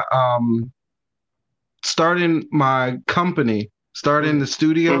 Starting my company, starting the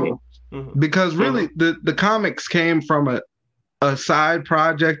studio, because really the comics came from a side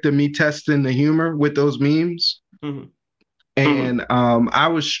project of me testing the humor with those memes. And I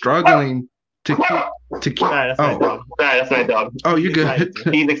was struggling to keep. That's my dog. Oh, you're good.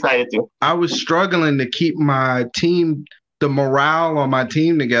 He's excited too. I was struggling to keep my team, the morale on my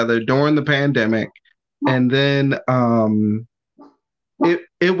team together during the pandemic, and then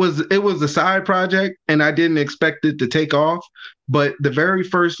it was a side project, and I didn't expect it to take off. But the very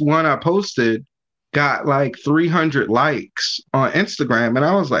first one I posted got like 300 likes on Instagram, and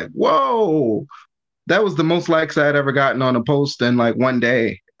I was like, "Whoa!" That was the most likes I had ever gotten on a post in like one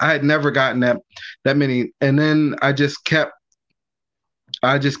day. I had never gotten that many. And then I just kept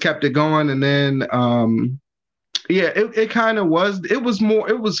it going. And then it kind of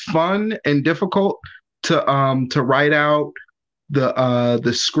was fun and difficult to write out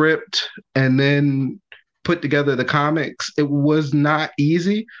the script and then put together the comics. It was not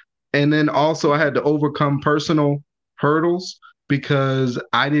easy. And then also I had to overcome personal hurdles because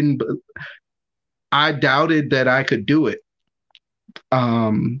I doubted that I could do it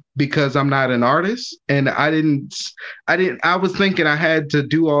because I'm not an artist, and I was thinking I had to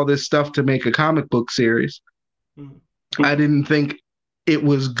do all this stuff to make a comic book series. I didn't think it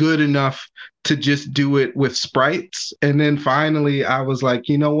was good enough to just do it with sprites. And then finally I was like,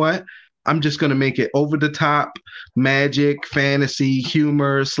 you know what? I'm just going to make it over the top, magic, fantasy,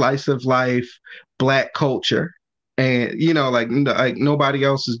 humor, slice of life, Black culture. And, like nobody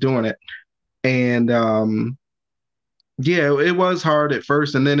else is doing it. And it was hard at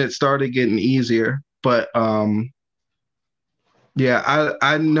first, and then it started getting easier. But I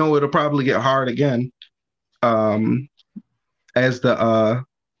know it'll probably get hard again. As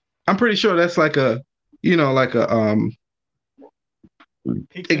I'm pretty sure that's like it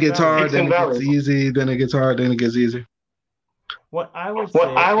gets hard, then it gets easy, then it gets hard, then it gets easier. What I would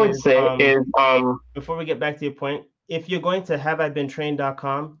say is before we get back to your point, if you're going to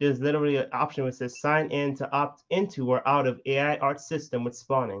haveibeentrained.com, there's literally an option which says sign in to opt into or out of AI art system with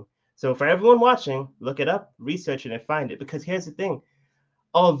spawning. So for everyone watching, look it up, research it, and find it. Because here's the thing.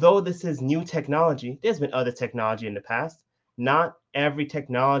 Although this is new technology, there's been other technology in the past. Not every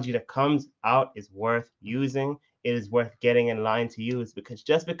technology that comes out is worth using. It is worth getting in line to use, because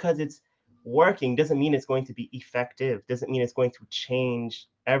just because it's working doesn't mean it's going to be effective, doesn't mean it's going to change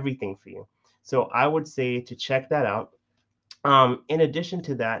everything for you. So I would say to check that out. In addition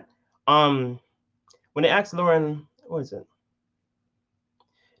to that, when they asked Lauren, what is it?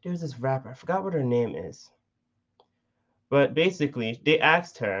 There was this rapper, I forgot what her name is. But basically, they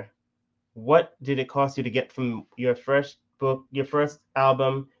asked her, what did it cost you to get from your first book, your first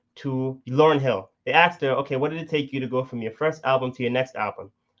album to Lauryn Hill? They asked her, okay, what did it take you to go from your first album to your next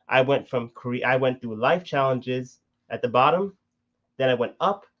album? I went through life challenges at the bottom, then I went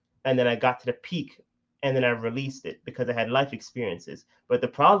up, and then I got to the peak and then I released it because I had life experiences. But the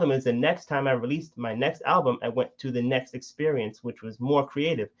problem is the next time I released my next album, I went to the next experience, which was more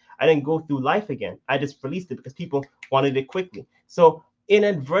creative. I didn't go through life again. I just released it because people wanted it quickly. So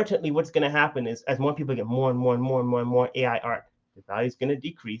inadvertently, what's going to happen is as more people get more and more and more and more and more AI art, the value is going to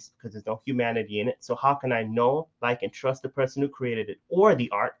decrease because there's no humanity in it. So how can I know, like, and trust the person who created it or the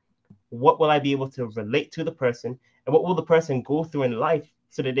art? What will I be able to relate to the person? And what will the person go through in life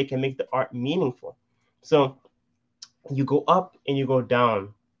so that they can make the art meaningful? So you go up and you go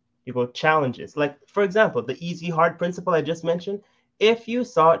down. You go challenges. Like, for example, the easy hard principle I just mentioned. If you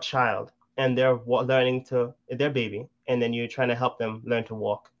saw a child and they're learning to, their baby, and then you're trying to help them learn to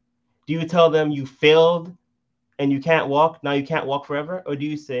walk, do you tell them you failed and you can't walk, now you can't walk forever? Or do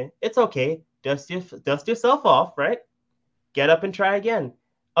you say, it's okay, dust yourself off, right? Get up and try again.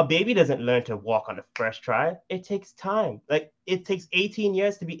 A baby doesn't learn to walk on the first try. It takes time. Like, it takes 18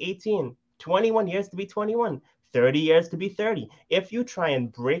 years to be 18, 21 years to be 21, 30 years to be 30. If you try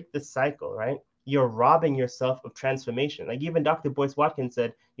and break the cycle, right, you're robbing yourself of transformation. Like, even Dr. Boyce Watkins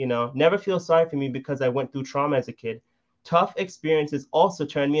said, never feel sorry for me because I went through trauma as a kid. Tough experiences also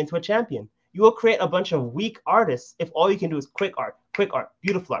turned me into a champion. You will create a bunch of weak artists if all you can do is quick art,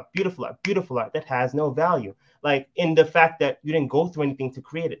 beautiful art, beautiful art, beautiful art that has no value. Like, in the fact that you didn't go through anything to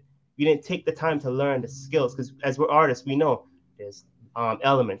create it. You didn't take the time to learn the skills, because as we're artists, we know there's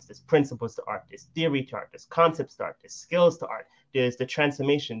elements, there's principles to art, there's theory to art, there's concepts to art, there's skills to art, there's the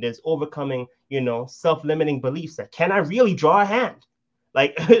transformation, there's overcoming, self-limiting beliefs that, can I really draw a hand?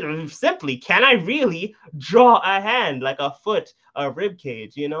 Like, simply, can I really draw a hand, like a foot, a rib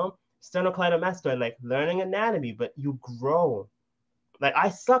cage, sternocleidomastoid, like learning anatomy, but you grow. Like, I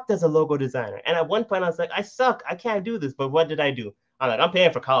sucked as a logo designer. And at one point I was like, I suck. I can't do this. But what did I do? I'm like, I'm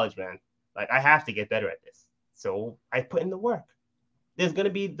paying for college, man. Like, I have to get better at this. So I put in the work. There's going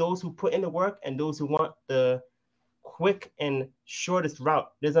to be those who put in the work and those who want the quick and shortest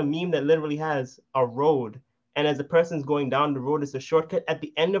route. There's a meme that literally has a road. And as the person's going down the road, it's a shortcut. At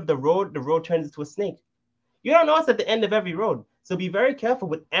the end of the road turns into a snake. You don't know it's at the end of every road. So be very careful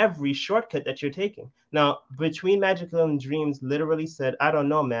with every shortcut that you're taking. Now, Between Magical and Dreams literally said, I don't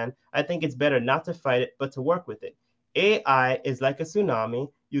know, man. I think it's better not to fight it, but to work with it. AI is like a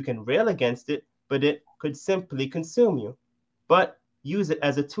tsunami. You can rail against it, but it could simply consume you. But use it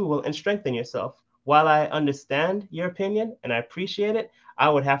as a tool and strengthen yourself. While I understand your opinion and I appreciate it, I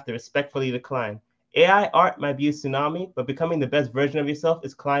would have to respectfully decline. AI art might be a tsunami, but becoming the best version of yourself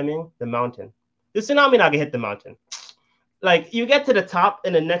is climbing the mountain. The tsunami not gonna hit the mountain. Like, you get to the top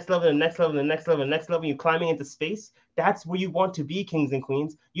and the next level, the next level, the next level, the next level, you're climbing into space. That's where you want to be, kings and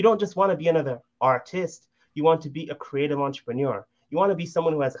queens. You don't just want to be another artist. You want to be a creative entrepreneur. You want to be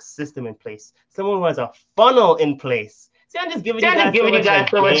someone who has a system in place, someone who has a funnel in place. See, I'm just giving you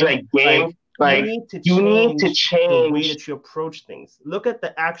guys so much game. Like, you need to change the way that you approach things. Look at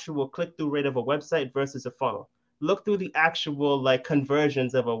the actual click-through rate of a website versus a funnel. Look through the actual, like,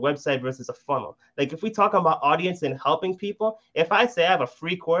 conversions of a website versus a funnel. Like, if we talk about audience and helping people, if I say I have a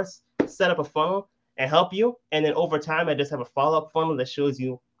free course, set up a funnel and help you, and then over time I just have a follow-up funnel that shows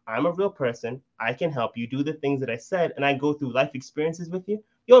you I'm a real person, I can help you do the things that I said, and I go through life experiences with you,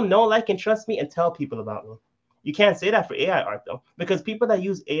 you'll know, like, and trust me and tell people about me. You can't say that for AI art, though, because people that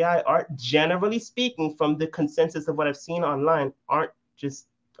use AI art, generally speaking, from the consensus of what I've seen online, aren't just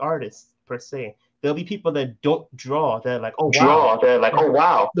artists per se. There'll be people that don't draw. They're like, oh, wow.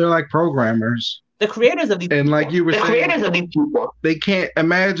 They're like programmers. The creators of these and people. Like you were saying, they can't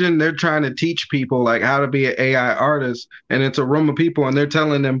imagine they're trying to teach people like how to be an AI artist, and it's a room of people, and they're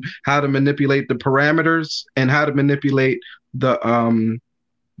telling them how to manipulate the parameters and how to manipulate the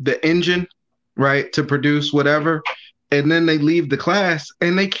engine, right, to produce whatever. And then they leave the class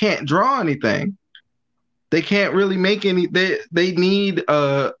and they can't draw anything. They can't really make any. They need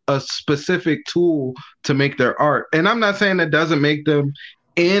a specific tool to make their art. And I'm not saying that doesn't make them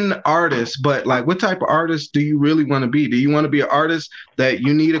in artists, but like, what type of artist do you really want to be? Do you want to be an artist that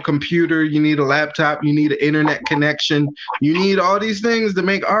you need a computer, you need a laptop, you need an internet connection, you need all these things to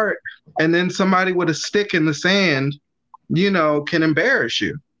make art, and then somebody with a stick in the sand, can embarrass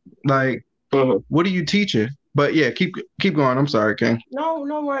you? Like, what are you teaching? But yeah, keep going. I'm sorry, King. No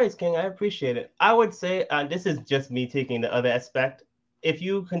worries, King. I appreciate it. I would say this is just me taking the other aspect. If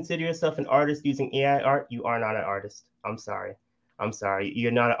you consider yourself an artist using AI art, you are not an artist. I'm sorry.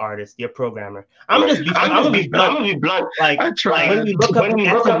 You're not an artist. You're a programmer. I'm gonna be blunt. Like, when you look up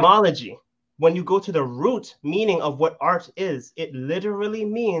etymology, when you go to the root meaning of what art is, it literally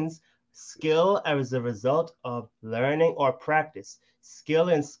means skill as a result of learning or practice. Skill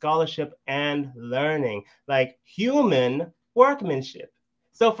in scholarship and learning, like human workmanship.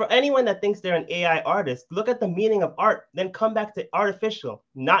 So for anyone that thinks they're an AI artist, look at the meaning of art, then come back to artificial,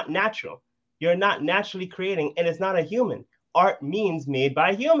 not natural. You're not naturally creating, and it's not a human. Art means made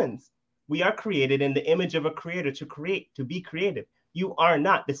by humans. We are created in the image of a creator to create, to be creative. You are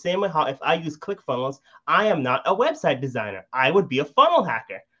not. The same way how if I use ClickFunnels, I am not a website designer. I would be a funnel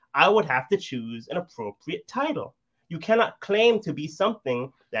hacker. I would have to choose an appropriate title. You cannot claim to be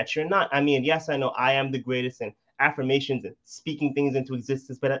something that you're not. I mean, yes, I know I am the greatest in affirmations and speaking things into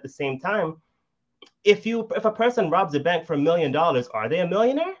existence, but at the same time, if a person robs a bank for $1 million, are they a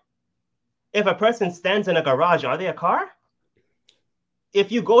millionaire? If a person stands in a garage, are they a car?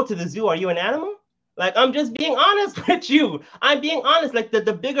 If you go to the zoo, are you an animal? Like, I'm just being honest with you. I'm being honest. Like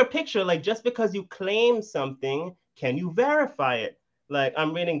the bigger picture, like just because you claim something, can you verify it? Like,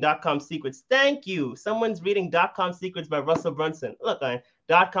 I'm reading .com Secrets. Thank you. Someone's reading .com Secrets by Russell Brunson. Look,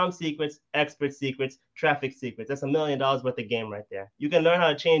 .com Secrets, Expert Secrets, Traffic Secrets. That's $1 million worth of game right there. You can learn how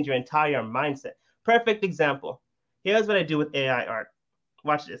to change your entire mindset. Perfect example. Here's what I do with AI art.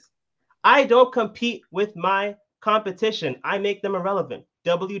 Watch this. I don't compete with my competition. I make them irrelevant.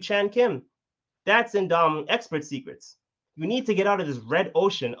 W. Chan Kim. That's in Expert Secrets. You need to get out of this red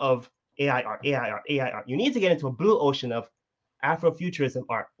ocean of AI art, AI art, AI art. You need to get into a blue ocean of Afrofuturism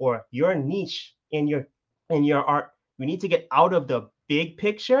art, or your niche in your art. You need to get out of the big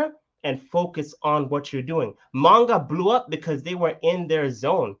picture and focus on what you're doing. Manga blew up because they were in their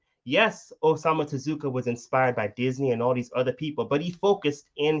zone. Yes, Osamu Tezuka was inspired by Disney and all these other people, but he focused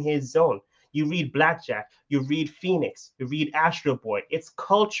in his zone. You read Blackjack, you read Phoenix, you read Astro Boy. It's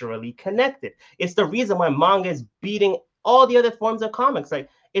culturally connected. It's the reason why manga is beating all the other forms of comics. Like,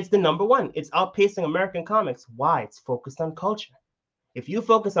 it's the number one. It's outpacing American comics. Why? It's focused on culture. If you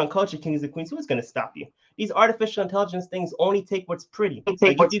focus on culture, kings and queens, who's going to stop you? These artificial intelligence things only take what's pretty. Like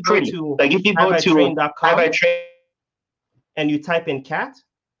if you go to HaveITrained.com and you type in cat,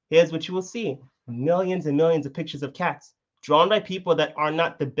 here's what you will see. Millions and millions of pictures of cats drawn by people that are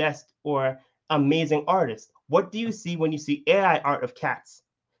not the best or amazing artists. What do you see when you see AI art of cats?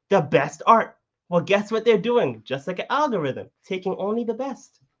 The best art. Well, guess what they're doing? Just like an algorithm, taking only the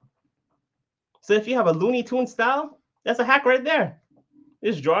best. So if you have a Looney Tunes style, that's a hack right there.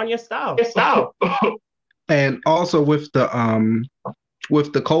 Just drawing your style. And also with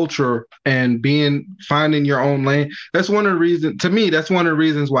the culture and finding your own lane. That's one of the reasons, to me, that's one of the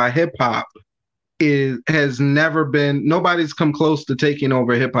reasons why hip hop has never been, nobody's come close to taking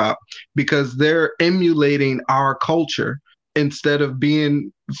over hip hop, because they're emulating our culture instead of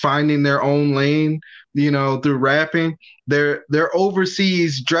finding their own lane, through rapping. They're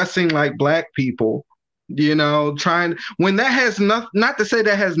overseas dressing like black people, trying, when that has not to say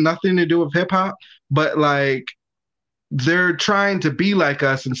that has nothing to do with hip hop, but like they're trying to be like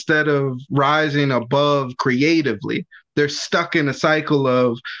us instead of rising above creatively. They're stuck in a cycle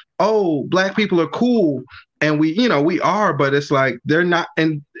of, oh, black people are cool. And we are, but it's like they're not,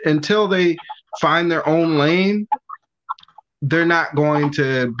 and until they find their own lane, they're not going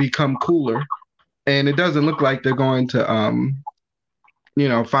to become cooler. And it doesn't look like they're going to,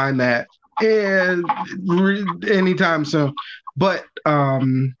 find that anytime soon. But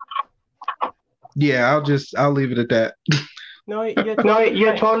yeah, I'll leave it at that. No,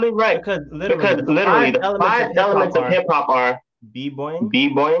 you're totally right. Because literally the five elements of hip hop are b-boying,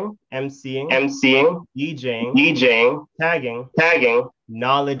 MCing, DJing, tagging,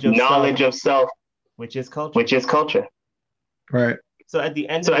 knowledge of self, which is culture. Right. So at the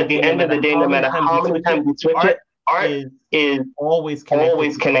end of the day, no matter how many times you switch it, art is always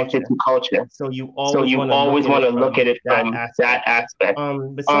connected to culture. So you always want to look at it from that aspect.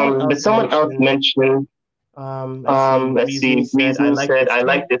 But someone else mentioned, let's see, Reason said, I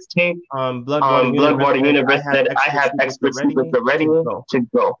like this tape. Bloodwater Universe said, I have expert secrets ready to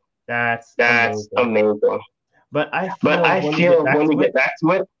go. That's amazing. But I feel when we get back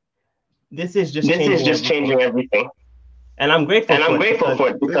to it, this is just changing everything. And I'm grateful for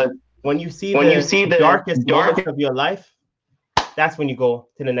it because when you see the darkest moments of your life, that's when you go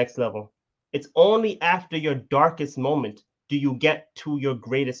to the next level. It's only after your darkest moment do you get to your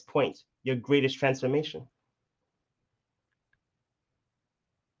greatest point, your greatest transformation.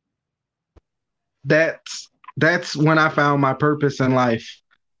 That's when I found my purpose in life.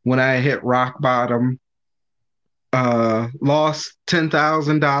 When I hit rock bottom, lost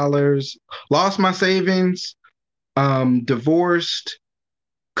 $10,000, lost my savings, divorced,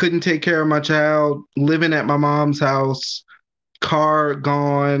 couldn't take care of my child, living at my mom's house, car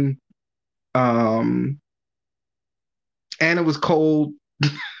gone, and it was cold.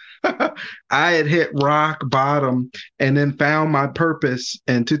 I had hit rock bottom and then found my purpose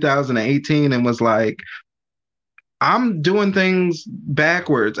in 2018 and was like, I'm doing things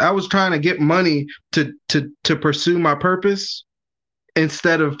backwards. I was trying to get money to pursue my purpose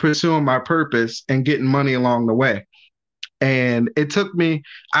instead of pursuing my purpose and getting money along the way. And it took me,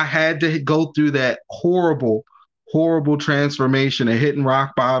 I had to go through that horrible, horrible transformation and hitting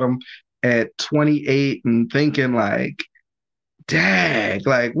rock bottom at 28 and thinking like, dag,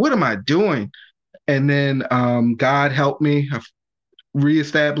 like, what am I doing? And then God helped me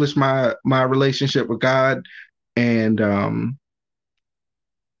reestablish my relationship with God, and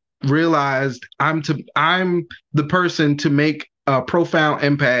realized I'm the person to make a profound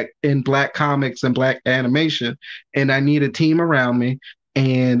impact in Black comics and Black animation, and I need a team around me,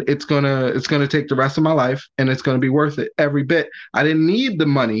 and it's gonna take the rest of my life, and it's gonna be worth it every bit. I didn't need the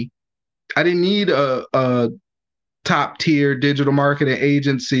money. I didn't need a top tier digital marketing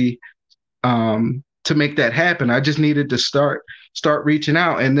agency to make that happen. I just needed to start reaching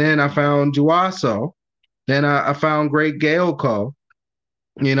out, and then I found Juaso. Then I found Great Gale Co.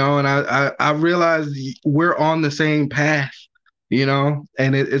 And I realized we're on the same path,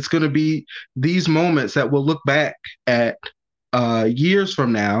 and it's going to be these moments that we'll look back at years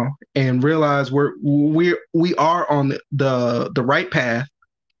from now and realize we are on the right path,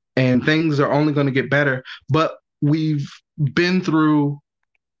 and things are only going to get better. But we've been through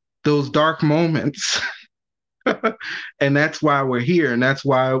those dark moments. And that's why we're here, and that's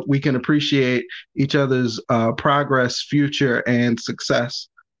why we can appreciate each other's progress, future, and success.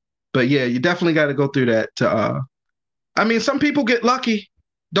 But yeah, you definitely got to go through that some people get lucky.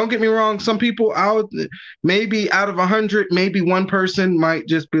 Don't get me wrong. Some people maybe out of 100, maybe one person might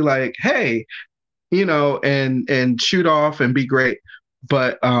just be like, hey, and shoot off and be great.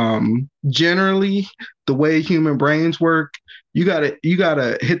 But generally, the way human brains work, you gotta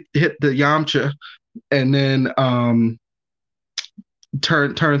hit the Yamcha and then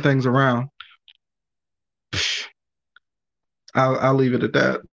turn things around. I'll leave it at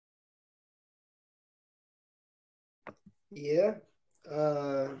that. Yeah.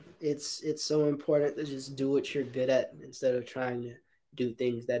 It's so important to just do what you're good at instead of trying to do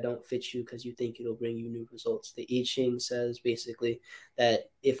things that don't fit you because you think it'll bring you new results. The I Ching says basically that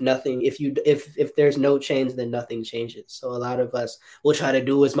if there's no change, then nothing changes. So a lot of us will try to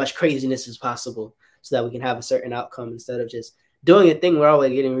do as much craziness as possible so that we can have a certain outcome instead of just doing a thing we're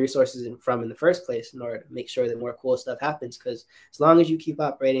always getting resources from in the first place in order to make sure that more cool stuff happens. Because as long as you keep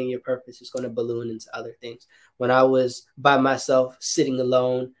operating your purpose, it's going to balloon into other things. When I was by myself, sitting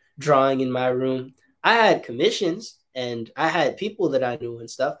alone, drawing in my room, I had commissions and I had people that I knew and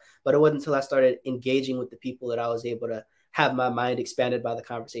stuff, but it wasn't until I started engaging with the people that I was able to have my mind expanded by the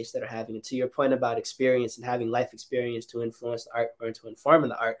conversations that are having. And to your point about experience and having life experience to influence the art or to inform in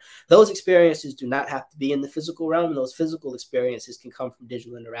the art, those experiences do not have to be in the physical realm. And those physical experiences can come from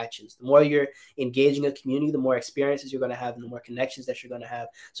digital interactions. The more you're engaging a community, the more experiences you're going to have and the more connections that you're going to have,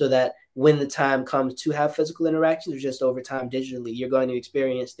 so that when the time comes to have physical interactions or just over time digitally, you're going to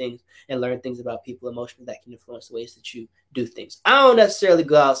experience things and learn things about people emotionally that can influence the ways that you do things. I don't necessarily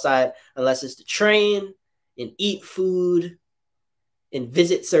go outside unless it's to train and eat food and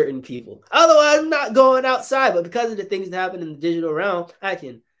visit certain people. Otherwise, I'm not going outside. But because of the things that happen in the digital realm, I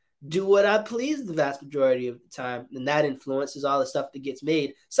can do what I please the vast majority of the time. And that influences all the stuff that gets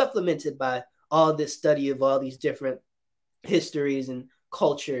made, supplemented by all this study of all these different histories and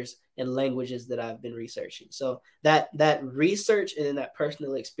cultures and languages that I've been researching. So that research and then that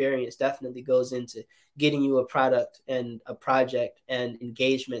personal experience definitely goes into getting you a product and a project and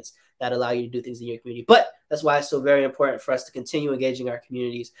engagements that allow you to do things in your community. But that's why it's so very important for us to continue engaging our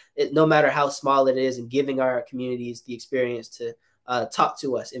communities, no matter how small it is, and giving our communities the experience to talk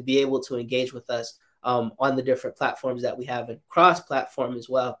to us and be able to engage with us on the different platforms that we have, and cross-platform as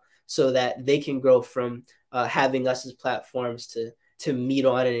well, so that they can grow from having us as platforms to meet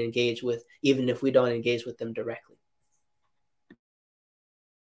on and engage with, even if we don't engage with them directly.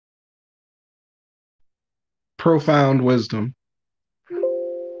 Profound wisdom.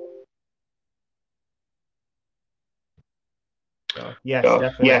 Yes,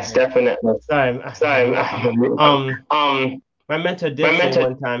 definitely. Yes, definitely. Sorry. My mentor did say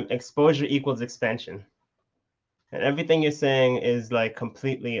one time, exposure equals expansion. And everything you're saying is like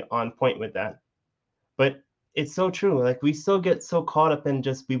completely on point with that. But it's so true. Like, we still get so caught up in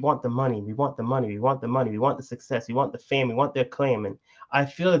just, we want the money, we want the money, we want the money, we want the success, we want the fame, we want the acclaim. And I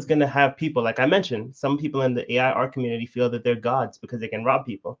feel it's going to have people, like I mentioned, some people in the AI art community feel that they're gods because they can rob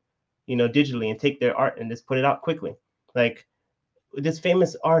people, digitally, and take their art and just put it out quickly. Like this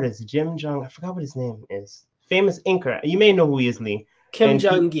famous artist, Jim Jong, I forgot what his name is. Famous inker. You may know who he is, Lee. Kim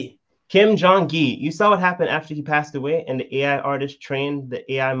Jong-gi. Kim Jong-gi. You saw what happened after he passed away, and the AI artist trained the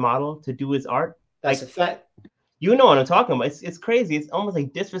AI model to do his art. That's a fact. You know what I'm talking about. It's crazy. It's almost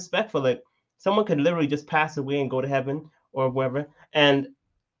like disrespectful. Like someone could literally just pass away and go to heaven or wherever. And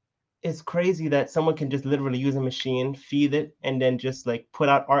it's crazy that someone can just literally use a machine, feed it, and then just like put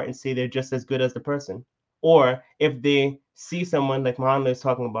out art and say they're just as good as the person. Or if they see someone like Mohamed was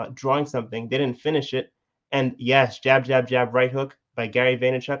talking about drawing something, they didn't finish it. And yes, Jab, Jab, Jab, Right Hook by Gary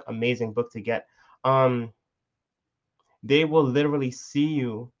Vaynerchuk, amazing book to get. They will literally see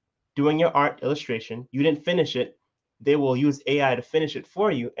you doing your art illustration. You didn't finish it. They will use AI to finish it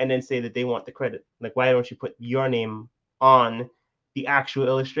for you and then say that they want the credit. Like, why don't you put your name on the actual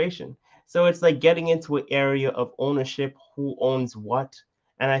illustration? So it's like getting into an area of ownership, who owns what.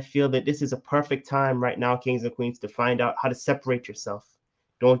 And I feel that this is a perfect time right now, kings and queens, to find out how to separate yourself.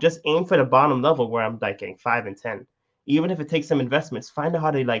 Don't just aim for the bottom level where I'm like getting 5 and 10. Even if it takes some investments, find out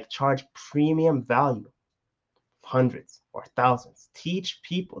how to like charge premium value, hundreds or thousands. Teach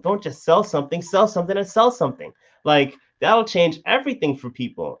people. Don't just sell something and sell something. Like that'll change everything for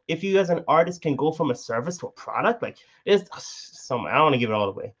people. If you as an artist can go from a service to a product, like there's some, I don't want to give it all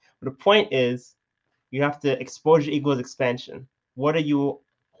away. But the point is you have to exposure equals expansion. Who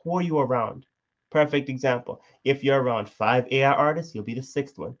are you around? Perfect example. If you're around 5 AI artists, you'll be the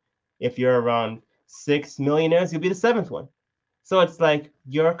 6th one. If you're around 6 millionaires, you'll be the 7th one. So it's like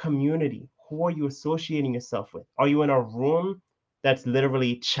your community. Who are you associating yourself with? Are you in a room that's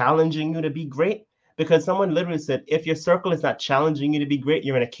literally challenging you to be great? Because someone literally said, if your circle is not challenging you to be great,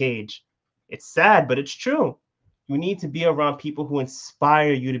 you're in a cage. It's sad, but it's true. You need to be around people who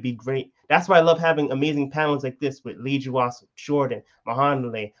inspire you to be great. That's why I love having amazing panels like this with Lee Juwaso, Jordan,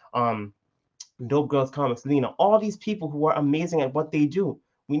 Mahandale, Dope Girls Comics, Lena, all these people who are amazing at what they do.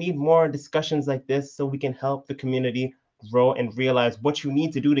 We need more discussions like this so we can help the community grow and realize what you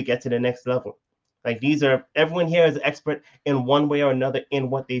need to do to get to the next level. Like everyone here is an expert in one way or another in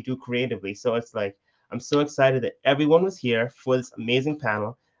what they do creatively. So it's like, I'm so excited that everyone was here for this amazing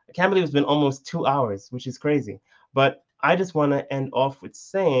panel. I can't believe it's been almost 2 hours, which is crazy. But I just want to end off with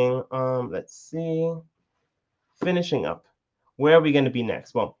saying, let's see, finishing up. Where are we going to be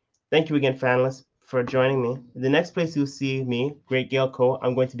next? Well, thank you again, panelists, for joining me. The next place you'll see me, Great Gail Cole,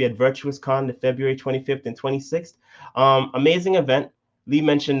 I'm going to be at VirtuousCon the February 25th and 26th. Amazing event. Lee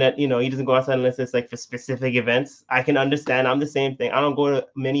mentioned that, he doesn't go outside unless it's like for specific events. I can understand. I'm the same thing. I don't go to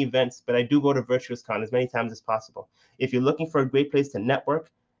many events, but I do go to VirtuousCon as many times as possible. If you're looking for a great place to network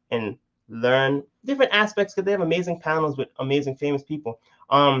and learn different aspects, because they have amazing panels with amazing famous people,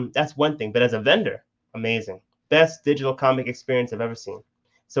 that's one thing. But as a vendor, amazing. Best digital comic experience I've ever seen.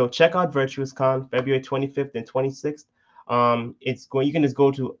 So check out VirtuousCon, February 25th and 26th. You can just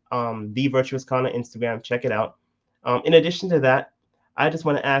go to the VirtuousCon on Instagram, check it out. In addition to that, I just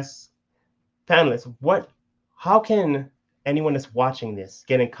want to ask panelists, how can anyone that's watching this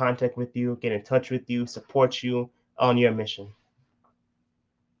get in contact with you, get in touch with you, support you on your mission?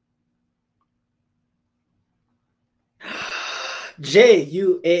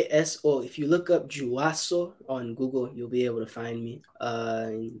 Juaso. If you look up Juwaso on Google, you'll be able to find me.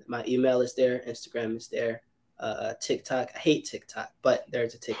 My email is there, Instagram is there, TikTok. I hate TikTok, but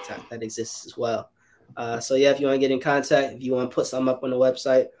there's a TikTok that exists as well. So yeah, if you want to get in contact, if you want to put something up on the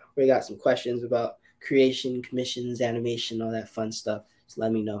website, we got some questions about creation, commissions, animation, all that fun stuff, just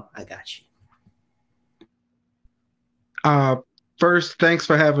let me know. I got you. First, thanks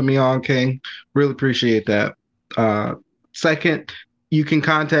for having me on, King. Really appreciate that. Second, you can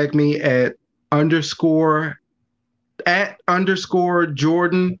contact me at _Jordan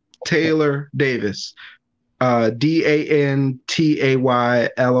Taylor Davis,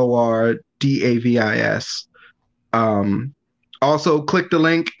 DANTAYLORDAVIS. Also, click the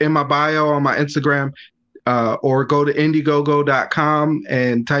link in my bio on my Instagram, or go to Indiegogo.com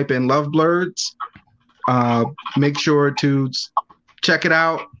and type in Loveblurds. Make sure to check it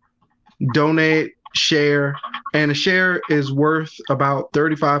out, donate, share, and a share is worth about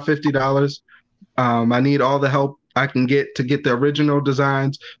 $35, $50. I need all the help I can get to get the original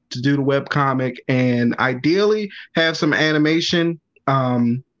designs, to do the webcomic, and ideally have some animation.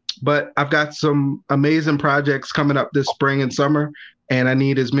 But I've got some amazing projects coming up this spring and summer, and I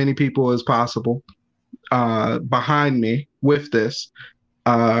need as many people as possible behind me with this.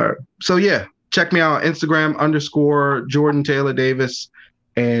 So yeah, check me out on Instagram, _Jordan Taylor Davis,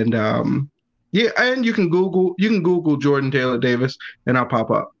 and yeah, and you can Google Jordan Taylor Davis, and I'll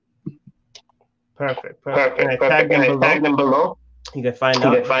pop up. Perfect. And I tag them below. You can find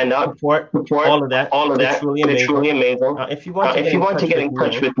out, support all of that. It's truly amazing. If you want to get in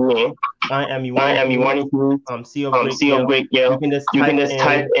touch with me, I am CEO Great Gail. You can just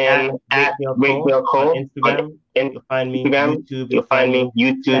type in at Great Gail Cole on Instagram. You'll find me YouTube. You'll find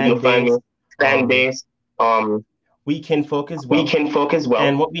me Fanbase. We Can Focus Well.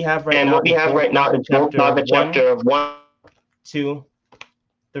 And what we have right now is chapter 1, 2,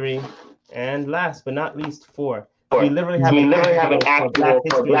 3, and last but not least 4. We literally have an actual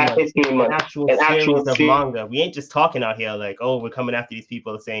for Black History Month, an actual series of manga. We ain't just talking out here like, oh, we're coming after these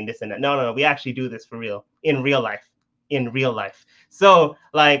people saying this and that. No. We actually do this for real, in real life. So,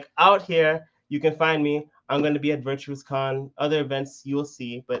 like, out here, you can find me. I'm going to be at Virtuous Con. Other events you'll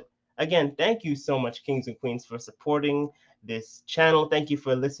see. But again, thank you so much, Kings and Queens, for supporting this channel. Thank you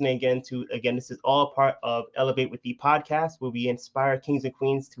for listening again. This is all part of Elevate with the podcast, where we inspire kings and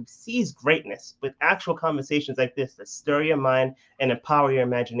queens to seize greatness with actual conversations like this that stir your mind and empower your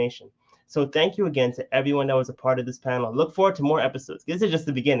imagination. So thank you again to everyone that was a part of this panel. Look forward to more episodes. This is just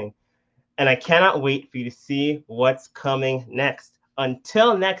the beginning, and I cannot wait for you to see what's coming next.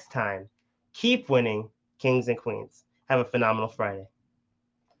 Until next time, keep winning, kings and queens. Have a phenomenal Friday.